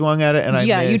I swung at it, and I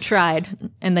Yeah, you missed.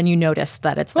 tried, and then you noticed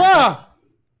that it's that. Ah!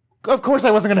 Of course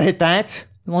I wasn't going to hit that.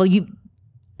 Well,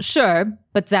 sure,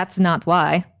 but that's not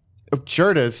why. Oh,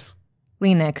 sure it is.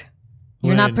 Lenik,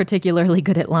 you're not Lynn. particularly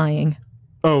good at lying.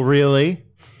 Oh, really?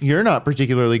 You're not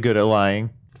particularly good at lying.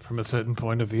 From a certain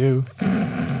point of view.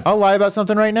 I'll lie about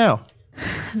something right now.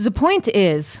 The point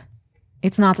is,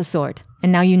 it's not the sword, and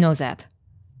now you know that.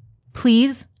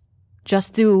 Please,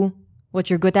 just do what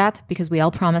you're good at, because we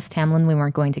all promised Tamlin we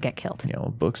weren't going to get killed. Yeah, well,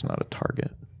 a book's not a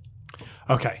target.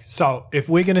 Okay, so if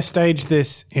we're going to stage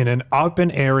this in an open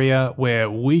area where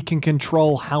we can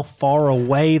control how far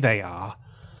away they are,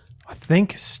 I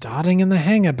think starting in the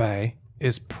hangar bay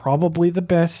is probably the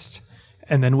best,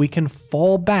 and then we can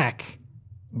fall back.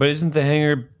 But isn't the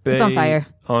hangar bay on fire.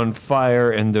 on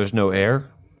fire and there's no air?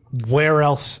 Where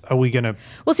else are we going to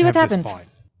We'll see what have this happens. fight?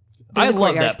 I a love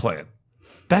courtyard. that plan.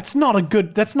 That's not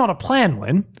a plan,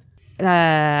 Lynn.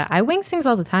 I wing things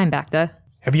all the time, Bacta.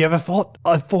 Have you ever fought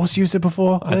a Force user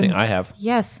before, I Lynn? think I have.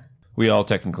 Yes. We all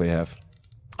technically have.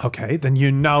 Okay, then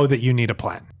you know that you need a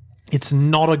plan. It's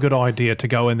not a good idea to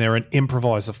go in there and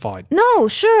improvise a fight. No,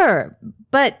 sure.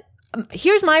 But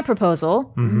here's my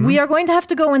proposal. We are going to have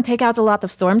to go and take out a lot of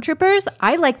stormtroopers.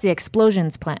 I like the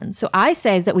explosions plan. So I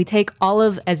say that we take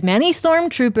as many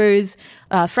stormtroopers,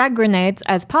 frag grenades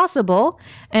as possible,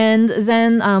 and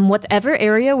then whatever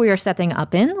area we are setting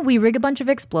up in, we rig a bunch of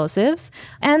explosives,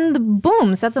 and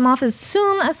boom, set them off as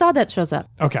soon as Saudet shows up.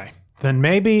 Okay, then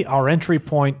maybe our entry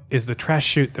point is the trash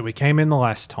chute that we came in the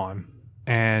last time,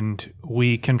 and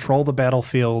we control the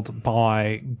battlefield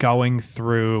by going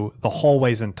through the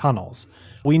hallways and tunnels.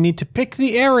 We need to pick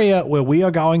the area where we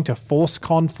are going to force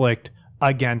conflict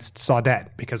against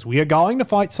Saudet, because we are going to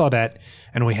fight Saudet,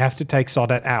 and we have to take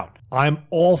Saudet out. I'm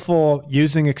all for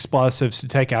using explosives to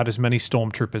take out as many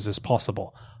stormtroopers as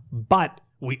possible, but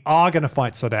we are going to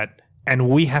fight Saudet, and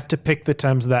we have to pick the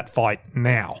terms of that fight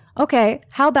now. Okay,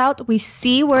 how about we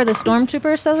see where the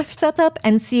stormtroopers are set up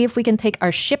and see if we can take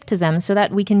our ship to them so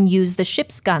that we can use the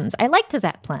ship's guns. I liked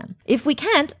that plan. If we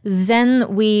can't,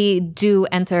 then we do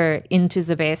enter into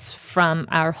the base from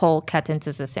our hole cut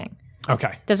into the thing.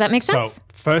 Okay. Does that make sense? So,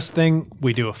 first thing,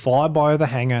 we do a flyby of the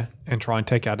hangar and try and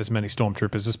take out as many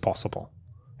stormtroopers as possible.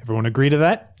 Everyone agree to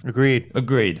that? Agreed.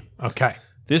 Agreed. Okay.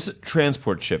 This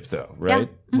transport ship, though, right?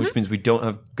 Which means we don't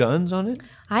have guns on it?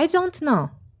 I don't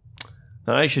know.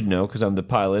 Now, I should know because I'm the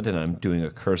pilot and I'm doing a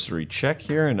cursory check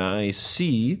here and I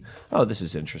see, oh, this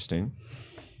is interesting.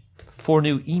 4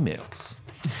 new emails.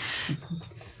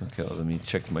 Okay, let me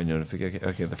check my notification.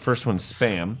 Okay, the first one's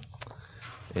spam.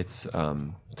 It's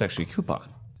actually a coupon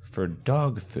for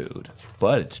dog food,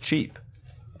 but it's cheap.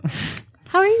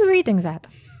 How are you reading that?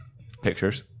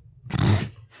 Pictures.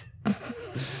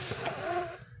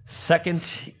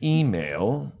 Second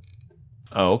email.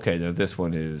 Oh, okay. Now this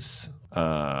one is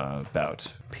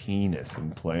about penis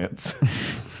implants.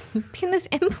 Penis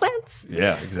implants?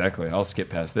 Yeah, exactly. I'll skip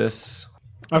past this.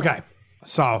 Okay.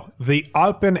 So, the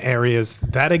open areas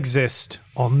that exist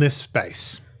on this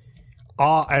space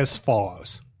are as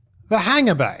follows: the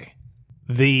hangar bay,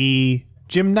 the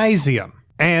gymnasium,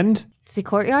 and The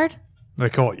courtyard? the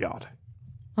courtyard.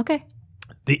 Okay.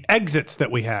 The exits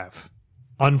that we have.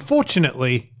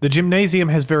 Unfortunately, the gymnasium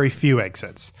has very few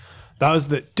exits. Those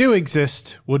that do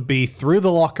exist would be through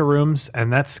the locker rooms,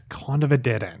 and that's kind of a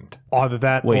dead end. Either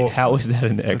that Wait, or... how is that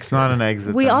an exit? It's not an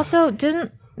exit. We then. also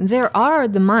didn't. There are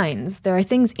the mines. There are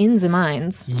things in the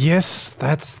mines. Yes,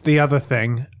 that's the other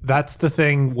thing. That's the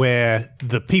thing where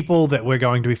the people that we're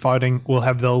going to be fighting will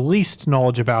have the least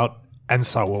knowledge about, and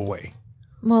so will we.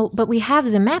 Well, but we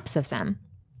have the maps of them.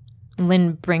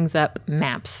 Lynn brings up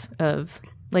maps of,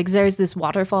 like, there's this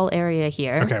waterfall area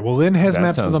here. Okay, well, Lynn has That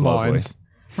maps of sounds the lovely. mines.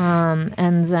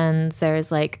 And then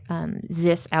there's, like,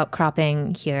 this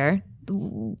outcropping here.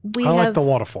 We I have. like the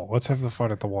waterfall. Let's have the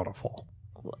fight at the waterfall.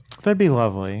 That'd be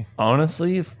lovely.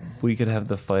 Honestly, if we could have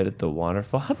the fight at the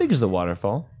waterfall. How big is the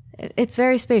waterfall? It's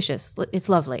very spacious. It's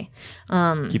lovely.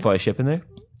 Can you fly a ship in there?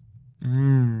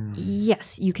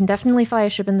 Yes, you can definitely fly a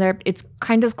ship in there. It's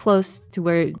kind of close to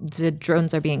where the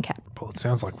drones are being kept. Well, it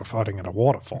sounds like we're fighting at a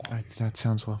waterfall. That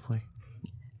sounds lovely.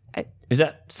 Is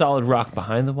that solid rock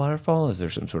behind the waterfall? Or is there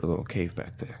some sort of little cave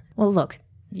back there? Well, look,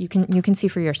 you can see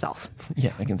for yourself.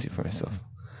 Yeah, I can see for myself.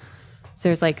 So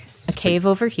there's like a cave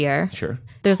over here. Sure.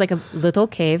 There's like a little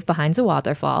cave behind the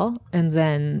waterfall, and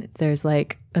then there's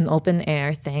like an open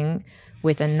air thing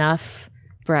with enough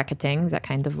bracketing that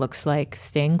kind of looks like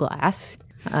stained glass,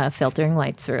 filtering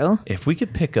light through. If we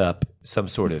could pick up some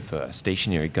sort of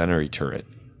stationary gunnery turret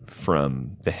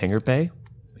from the hangar bay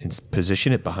and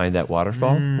position it behind that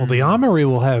waterfall. Well, the armory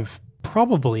will have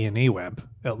probably an E-Web,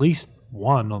 at least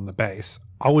one on the base.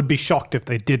 I would be shocked if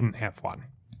they didn't have one.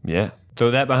 Yeah. Throw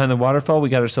that behind the waterfall, we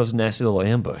got ourselves a nasty little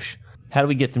ambush. How do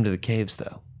we get them to the caves,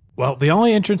 though? Well, the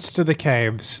only entrance to the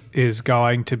caves is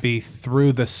going to be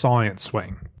through the science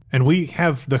wing. And we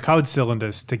have the code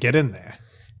cylinders to get in there.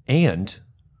 And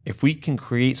if we can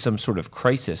create some sort of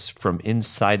crisis from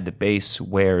inside the base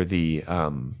where the,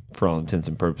 for all intents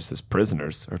and purposes,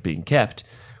 prisoners are being kept,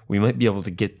 we might be able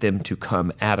to get them to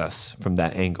come at us from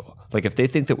that angle. Like if they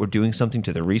think that we're doing something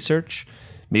to the research,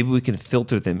 maybe we can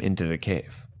filter them into the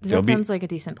cave. That sounds like a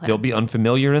decent plan. They'll be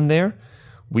unfamiliar in there.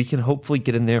 We can hopefully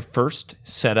get in there first,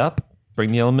 set up,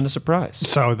 bring the element of surprise.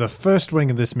 So the first wing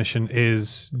of this mission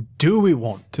is, do we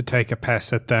want to take a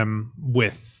pass at them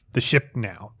with the ship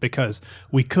now? Because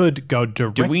we could go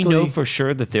directly... Do we know for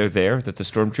sure that they're there, that the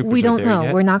stormtroopers We are don't there know.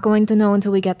 yet? We're not going to know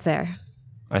until we get there.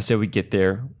 I say we get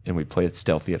there and we play it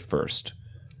stealthy at first.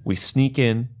 We sneak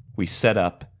in, we set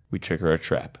up, we trigger a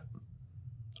trap.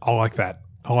 I like that.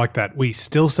 I like that. We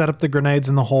still set up the grenades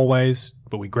in the hallways,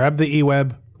 but we grab the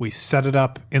E-Web, we set it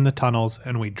up in the tunnels,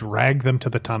 and we drag them to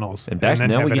the tunnels. And back then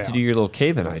now have we it get to out. do your little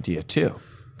cave-in idea too,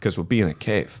 because we'll be in a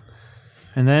cave.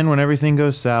 And then when everything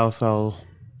goes south, I'll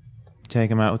take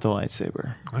him out with the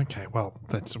lightsaber. Okay, well,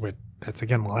 that's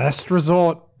again last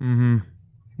resort.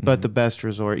 But the best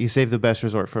resort. You save the best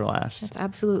resort for last. That's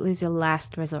absolutely the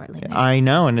last resort, Lena. I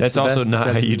know, and it's That's also best. not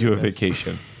how you do a the best.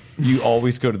 vacation. You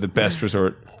always go to the best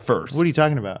resort first. What are you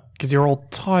talking about? Because you're all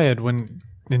tired and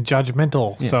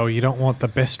judgmental, so you don't want the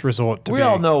best resort to We be.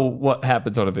 all know what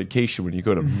happens on a vacation when you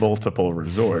go to multiple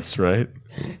resorts, right?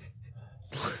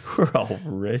 We're all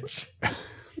rich.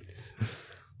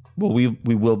 Well, we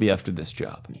will be after this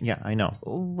job. Yeah, I know.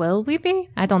 Will we be?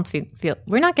 I don't feel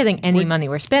we're not getting any money.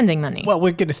 We're spending money. Well,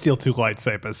 we're going to steal 2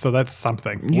 lightsabers, so that's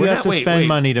something. You We're have not- to wait, spend wait.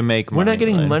 money to make money. We're not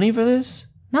getting Lynn. money for this?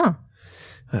 No.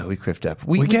 Oh, we criffed up.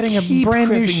 We're getting a keep brand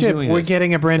new criffing ship. doing We're this.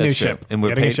 getting a brand new That's true. ship. And we're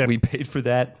Getting a paid, ship. we paid for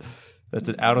that. That's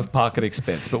an out-of-pocket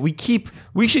expense. But we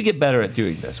should get better at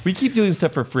doing this. We keep doing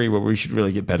stuff for free where we should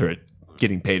really get better at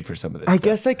getting paid for some of this I stuff.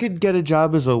 guess I could get a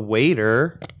job as a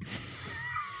waiter.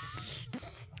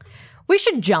 We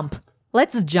should jump.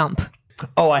 Let's jump.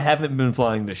 Oh, I haven't been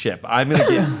flying the ship.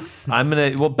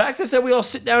 Well, back to said we all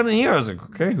sit down in here. I was like,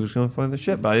 okay, who's going to fly the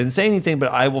ship? But I didn't say anything,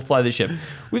 but I will fly the ship.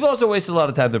 We've also wasted a lot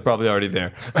of time. They're probably already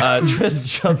there. Tris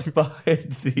jumps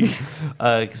behind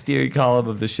the steering column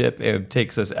of the ship and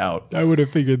takes us out. I would have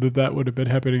figured that would have been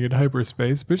happening in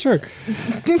hyperspace, but sure.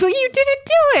 But you didn't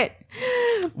do it.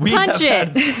 We Punch have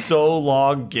it. had so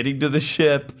long getting to the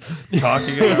ship,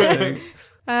 talking about things.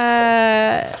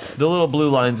 The little blue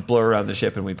lines blur around the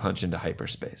ship and we punch into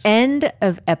hyperspace. End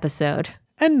of episode.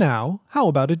 And now, how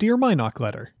about a Dear Minoc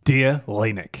letter? Dear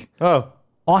Lanik, Oh,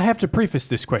 I have to preface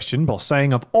this question by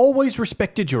saying I've always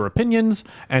respected your opinions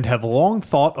and have long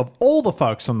thought of all the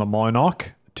folks on the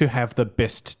Minoc to have the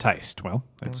best taste. Well,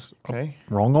 that's okay.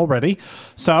 wrong already.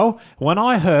 So, when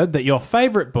I heard that your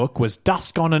favorite book was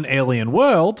Dusk on an Alien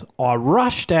World, I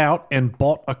rushed out and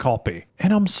bought a copy.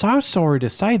 And I'm so sorry to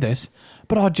say this,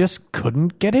 but I just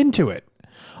couldn't get into it.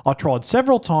 I tried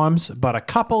several times, but a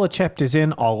couple of chapters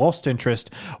in, I lost interest.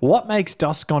 What makes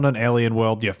Dusk on an Alien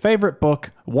World your favorite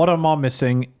book? What am I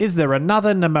missing? Is there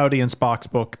another Nemodian Sparks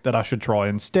book that I should try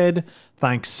instead?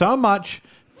 Thanks so much,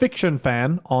 Fiction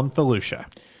Fan on Felucia.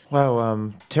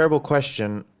 Wow, terrible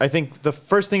question. I think the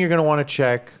first thing you're going to want to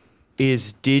check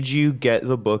is, did you get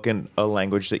the book in a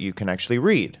language that you can actually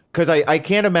read? Because I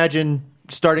can't imagine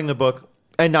starting the book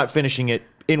and not finishing it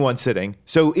in one sitting.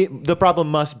 So the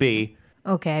problem must be...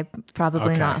 Okay,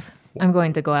 probably Okay. not. I'm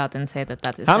going to go out and say that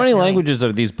is How many definitely languages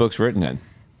are these books written in?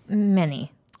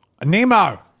 Many.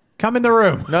 Nemo, come in the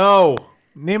room. No.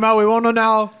 Nemo, we want to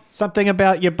know something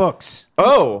about your books.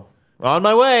 Oh, on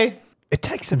my way. It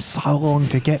takes him so long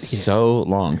to get here. So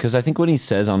long. Because I think when he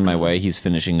says on my way, he's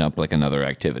finishing up like another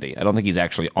activity. I don't think he's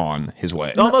actually on his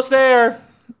way. Almost there.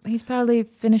 He's probably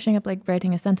finishing up like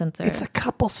writing a sentence or It's a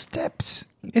couple steps.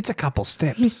 It's a couple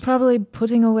steps. He's probably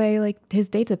putting away like his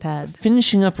data pad.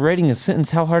 Finishing up writing a sentence,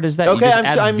 how hard is that? Okay, you just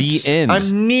add the end.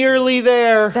 I'm nearly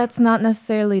there. That's not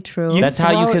necessarily true. That's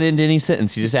how you can end any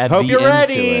sentence. You just add Hope the you're end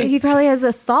ready. to it. He probably has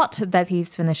a thought that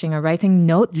he's finishing or writing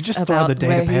notes. You just about throw the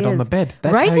data where he pad on is. the bed.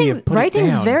 That's how you put it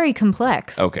Writing's down. very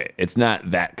complex. Okay, it's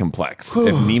not that complex.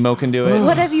 If Nemo can do it,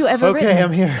 What have you ever Okay, written?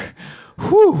 I'm here.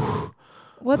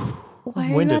 What? Why are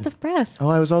you Winded. out of breath? Oh,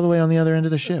 I was all the way on the other end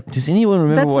of the ship. does anyone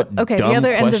remember That's- what okay, the dumb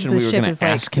other end of question the we were ship going is to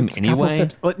like- ask him Couple anyway?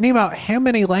 steps. Nemo, how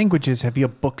many languages have your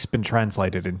books been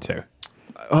translated into?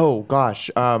 Oh gosh.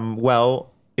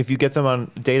 Well, if you get them on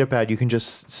Datapad, you can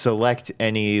just select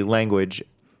any language.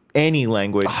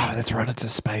 Oh, that's right. It's a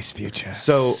space future.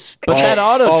 So, But that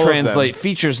all of auto them. translate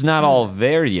feature's not all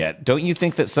there yet. Don't you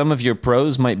think that some of your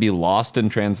prose might be lost in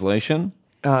translation?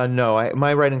 No,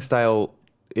 my writing style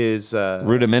is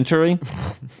Rudimentary?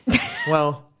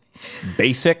 well,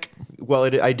 Basic?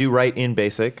 I do write in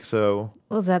BASIC, so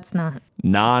Well, that's not.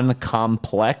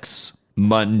 Non-complex?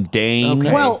 Mundane?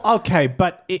 Okay. Well, okay,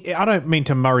 but I don't mean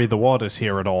to murray the waters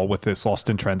here at all with this lost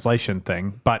in translation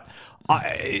thing, but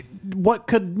what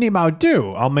could Nemo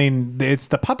do? I mean, it's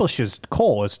the publisher's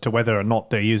call as to whether or not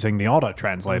they're using the auto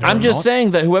translator. I'm or just not.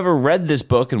 saying that whoever read this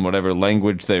book in whatever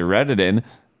language they read it in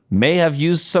may have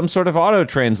used some sort of auto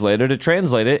translator to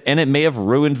translate it, and it may have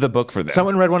ruined the book for them.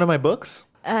 someone read one of my books.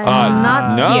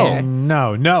 Not no. here.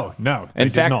 No. in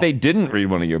did fact, not. they didn't read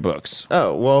one of your books.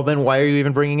 Oh, well then why are you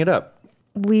even bringing it up?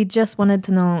 We just wanted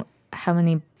to know how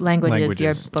many languages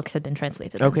your Languages. books had been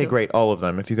translated Okay, into. great, all of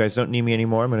them. If you guys don't need me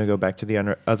anymore, I'm going to go back to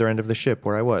the other end of the ship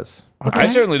where I was. I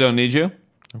certainly don't need you.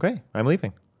 Okay, I'm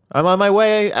leaving. I'm on my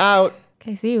way out.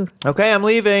 Okay, see you. Okay, I'm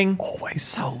leaving. Always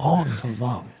so long. So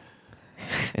long.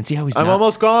 And see how he's I'm not,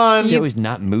 almost gone. see how he's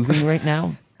not moving right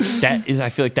now? That is, I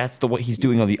feel like that's what he's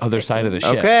doing on the other side of the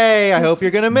ship. Okay, I hope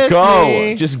you're going to miss Go.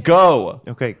 me. Just go.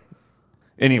 Okay,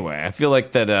 Anyway, I feel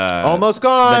like that almost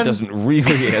gone. that doesn't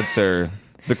really answer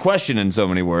the question in so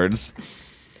many words.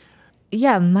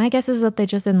 Yeah, my guess is that they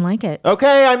just didn't like it.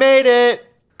 Okay, I made it.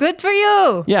 Good for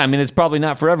you. Yeah, I mean, it's probably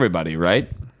not for everybody, right?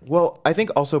 Well, I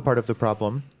think also part of the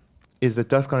problem is that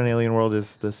Dusk on an Alien World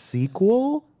is the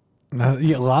sequel.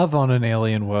 Love on an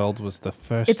Alien World was the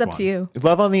first It's up one. to you.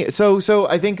 Love on the so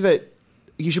I think that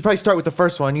you should probably start with the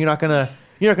first one. You're not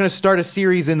gonna start a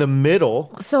series in the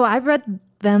middle. So I read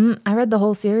them. I read the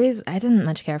whole series. I didn't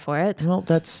much care for it. Well,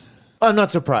 I'm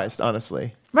not surprised,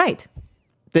 honestly, Right.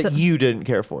 that So- you didn't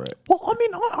care for it. Well, I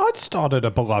mean, I'd started a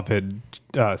beloved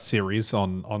series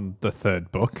on the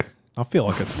third book. I feel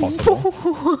like it's possible.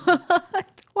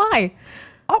 Why?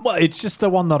 Well, it's just the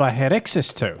one that I had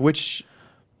access to. Which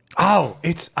Oh,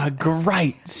 it's a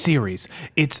great series.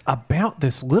 It's about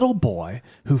this little boy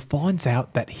who finds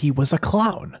out that he was a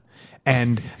clone.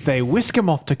 And they whisk him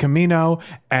off to Camino,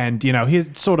 and, you know,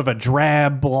 he's sort of a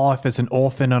drab life as an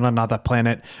orphan on another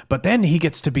planet. But then he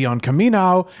gets to be on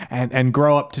Camino and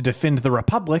grow up to defend the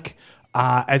Republic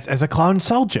as a clone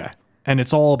soldier. And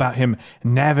it's all about him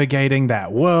navigating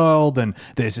that world, and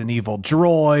there's an evil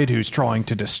droid who's trying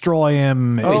to destroy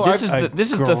him. Oh,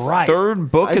 This is the great. third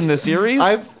book in the series?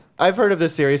 I've heard of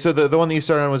this series. So the one that you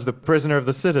started on was The Prisoner of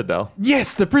the Citadel.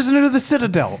 Yes, The Prisoner of the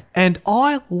Citadel. And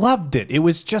I loved it. It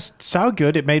was just so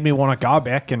good. It made me want to go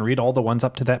back and read all the ones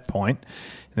up to that point.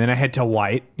 And then I had to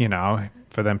wait, you know,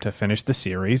 for them to finish the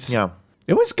series. Yeah.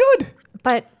 It was good.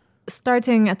 But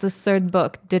starting at the third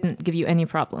book didn't give you any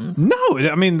problems. No,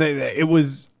 I mean, it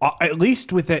was, at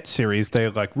least with that series, they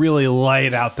like really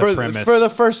laid out the premise. For the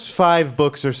first 5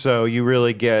 books or so, you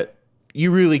really get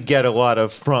a lot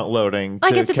of front loading to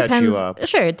I guess it catch depends. you up.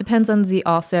 Sure, it depends on the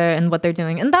author and what they're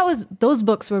doing. And those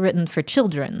books were written for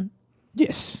children.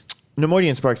 Yes.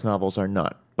 Nemoidian Sparks novels are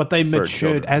not. But they for matured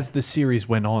children. as the series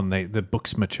went on. The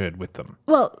books matured with them.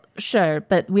 Well, sure,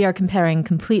 but we are comparing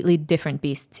completely different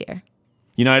beasts here.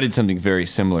 You know, I did something very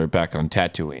similar back on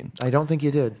Tatooine. I don't think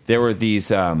you did. There were these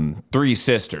 3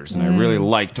 sisters, and I really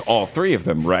liked all 3 of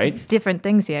them, right? Different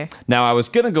things here. Now, I was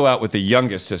going to go out with the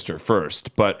youngest sister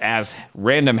first, but as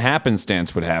random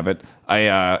happenstance would have it,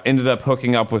 I ended up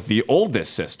hooking up with the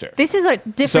oldest sister. This is a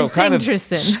So different kind thing, of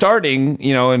Tristan. starting,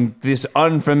 you know, in this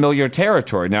unfamiliar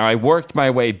territory. Now, I worked my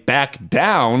way back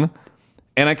down,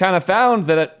 and I kind of found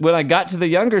that when I got to the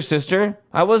younger sister,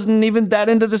 I wasn't even that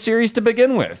into the series to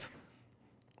begin with.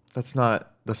 That's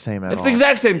not the same at It's all. the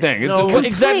exact same thing. It's No.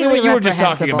 exactly what you were just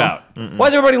talking about. Reprehensible. Why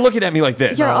is everybody looking at me like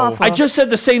this? You're awful. I just said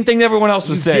the same thing everyone else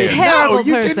was saying. Terrible No,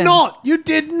 you person. did not. You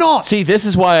did not. See, this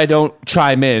is why I don't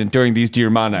chime in during these Dear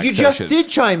Monarch You just sessions. did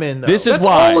chime in, though. This is That's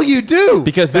why. all you do.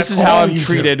 Because this That's is how all I'm you do.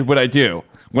 treated when I do.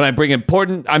 When I bring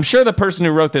important... I'm sure the person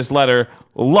who wrote this letter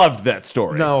loved that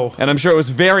story. No. And I'm sure it was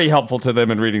very helpful to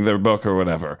them in reading their book or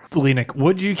whatever. Lenik,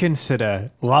 would you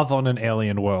consider Love on an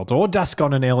Alien World or Dusk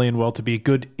on an Alien World to be a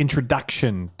good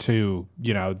introduction to,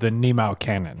 the Nemo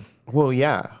canon? Well,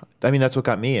 yeah. I mean, that's what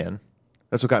got me in.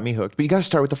 That's what got me hooked. But you got to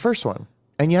start with the first one.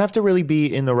 And you have to really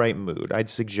be in the right mood. I'd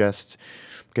suggest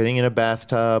getting in a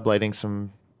bathtub, lighting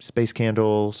some space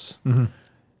candles,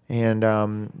 and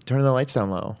turning the lights down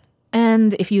low.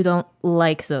 And if you don't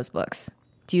like those books,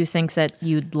 do you think that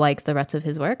you'd like the rest of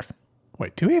his works?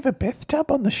 Wait, do we have a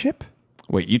bathtub on the ship?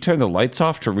 Wait, you turn the lights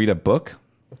off to read a book?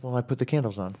 Well, I put the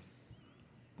candles on.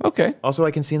 Okay. Also,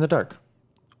 I can see in the dark.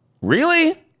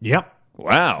 Really? Yep.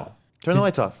 Wow. Turn the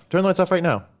lights off. Turn the lights off right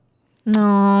now.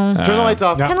 No. Turn the lights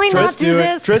off. Can we Tris, not do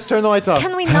this? Tris, turn the lights off.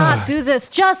 Can we not do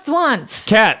this just once?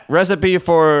 Cat, recipe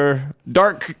for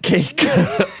dark cake.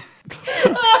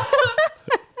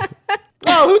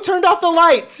 Oh, who turned off the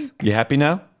lights? You happy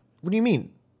now? What do you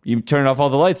mean? You turned off all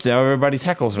the lights. Now everybody's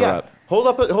heckles are Yeah. up. Hold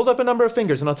up a number of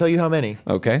fingers, and I'll tell you how many.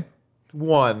 Okay.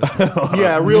 1.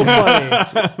 Yeah, real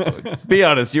funny. Be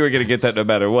honest, you were going to get that no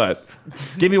matter what.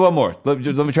 Give me one more. Let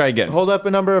me try again. Hold up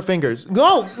a number of fingers.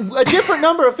 No, a different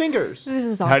number of fingers. This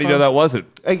is How do you know that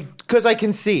wasn't? Because I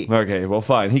can see. Okay, well,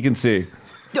 fine. He can see.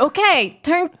 Okay,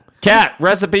 turn. Cat,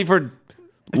 recipe for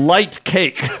light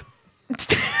cake.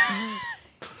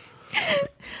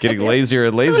 Getting lazier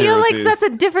and I lazier feel with like these. that's a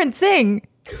different thing.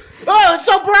 Oh, it's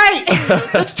so bright!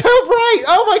 It's too bright!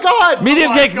 Oh my god!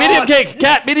 Medium cake, medium cake.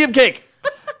 Cat, medium cake.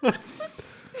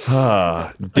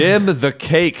 Dim the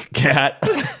cake,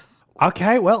 Cat.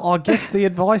 Okay, well, I guess the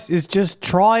advice is just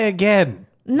try again.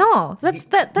 No, that's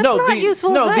not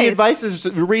useful No, advice. the advice is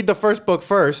read the first book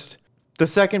first. The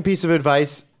second piece of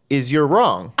advice is you're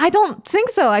wrong. I don't think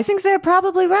so. I think they're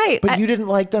probably right. But you didn't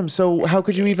like them, so how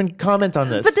could you even comment on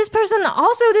this? But this person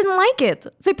also didn't like it.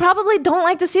 They probably don't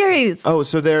like the series. Oh,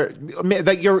 so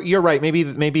you're right.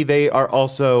 Maybe they are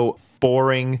also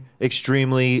boring,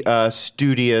 extremely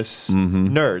studious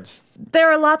nerds.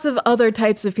 There are lots of other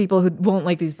types of people who won't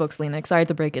like these books, Lenik. Sorry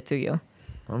to break it to you.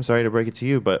 I'm sorry to break it to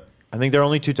you, but I think there are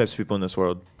only 2 types of people in this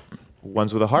world.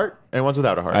 One's with a heart and one's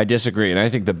without a heart. I disagree, and I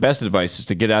think the best advice is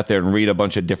to get out there and read a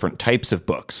bunch of different types of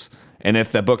books. And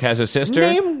if that book has a sister,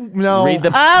 No. read Oh,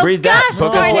 that gosh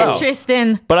book darn as well. it,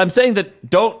 Tristan. But I'm saying that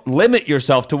don't limit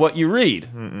yourself to what you read.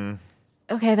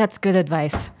 Okay, that's good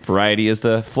advice. Variety is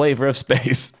the flavor of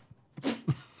space.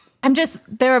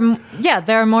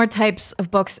 There are more types of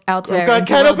books out there. Oh God,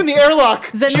 Cat, open the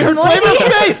airlock! Then She heard more- flavor of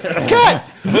space! Cat!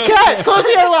 Close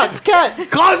the airlock! Cat!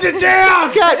 Close it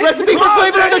down! Cat, recipe for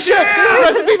flavor of the ship!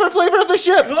 Recipe for flavor of the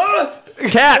ship!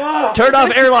 Cat, turn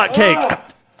off airlock cake.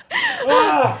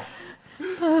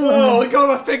 Oh, we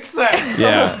gotta fix that.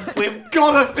 Yeah. We've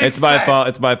gotta fix It's my fault.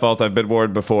 It's my fault. I've been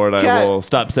warned before, and I Cat. will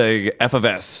stop saying F of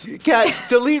S. Cat,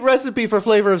 delete recipe for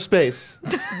flavor of space.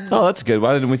 Oh, that's good.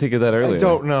 Why didn't we think of that earlier? I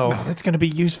don't know. That's gonna be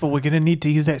useful. We're gonna need to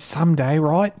use that someday,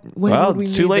 right? When Well, would we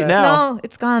it's too need late that? now. No,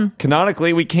 it's gone.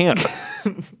 Canonically, we can't.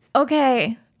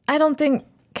 Okay, I don't think.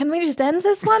 Can we just end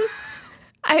this one?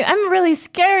 I'm really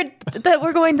scared that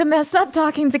we're going to mess up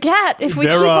talking to Cat if we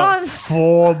There keep are on.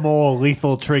 4 more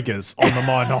lethal triggers on the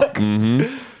Minoc.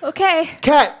 Okay.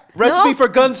 Cat, recipe No. for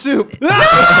gun soup.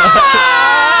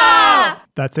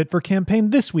 That's it for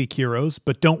Campaign this week, heroes,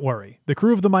 but don't worry. The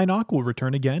crew of the Minoc will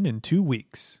return again in 2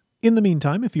 weeks. In the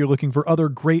meantime, if you're looking for other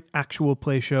great actual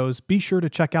play shows, be sure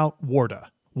to check out Warda.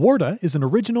 Warda is an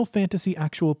original fantasy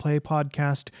actual play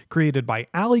podcast created by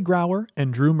Ali Grauer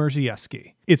and Drew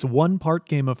Merzieski. It's 1 part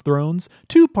Game of Thrones,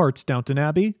 2 parts Downton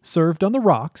Abbey, served on the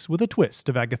rocks with a twist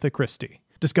of Agatha Christie.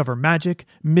 Discover magic,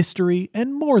 mystery,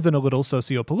 and more than a little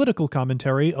socio-political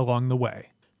commentary along the way.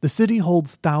 The city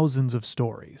holds thousands of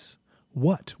stories.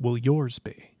 What will yours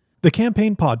be? The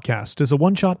Campaign Podcast is a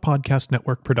one-shot podcast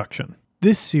network production.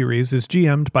 This series is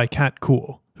GM'd by Cat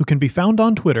Cool, who can be found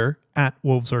on Twitter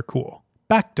 @WolvesAreCool.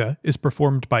 Bacta is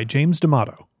performed by James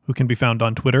D'Amato, who can be found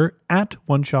on Twitter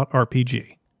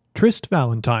 @OneShotRPG. Trist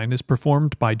Valentine is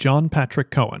performed by John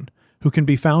Patrick Cohen, who can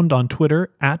be found on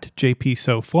Twitter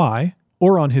 @JPSoFly,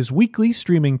 or on his weekly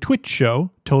streaming Twitch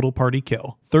show, Total Party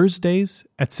Kill, Thursdays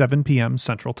at 7 p.m.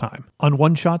 Central Time, on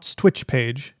One Shot's Twitch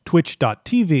page,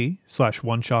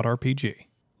 twitch.tv/OneShotRPG.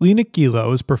 Lenik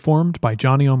Gilo is performed by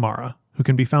Johnny O'Mara, who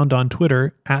can be found on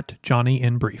Twitter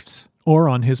 @JohnnyInBriefs, or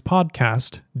on his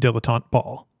podcast, Dilettante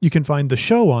Ball. You can find the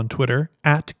show on Twitter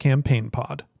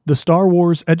 @CampaignPod. The Star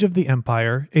Wars Edge of the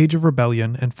Empire, Age of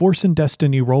Rebellion, and Force and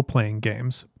Destiny role-playing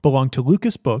games belong to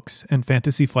Lucas Books and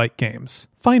Fantasy Flight Games.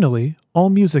 Finally,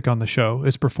 all music on the show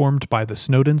is performed by the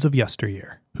Snowdens of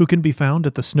Yesteryear, who can be found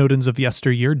at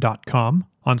thesnowdensofyesteryear.com,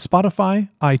 on Spotify,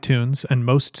 iTunes, and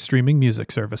most streaming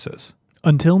music services.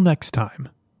 Until next time,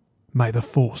 may the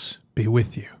Force be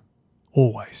with you,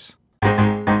 always.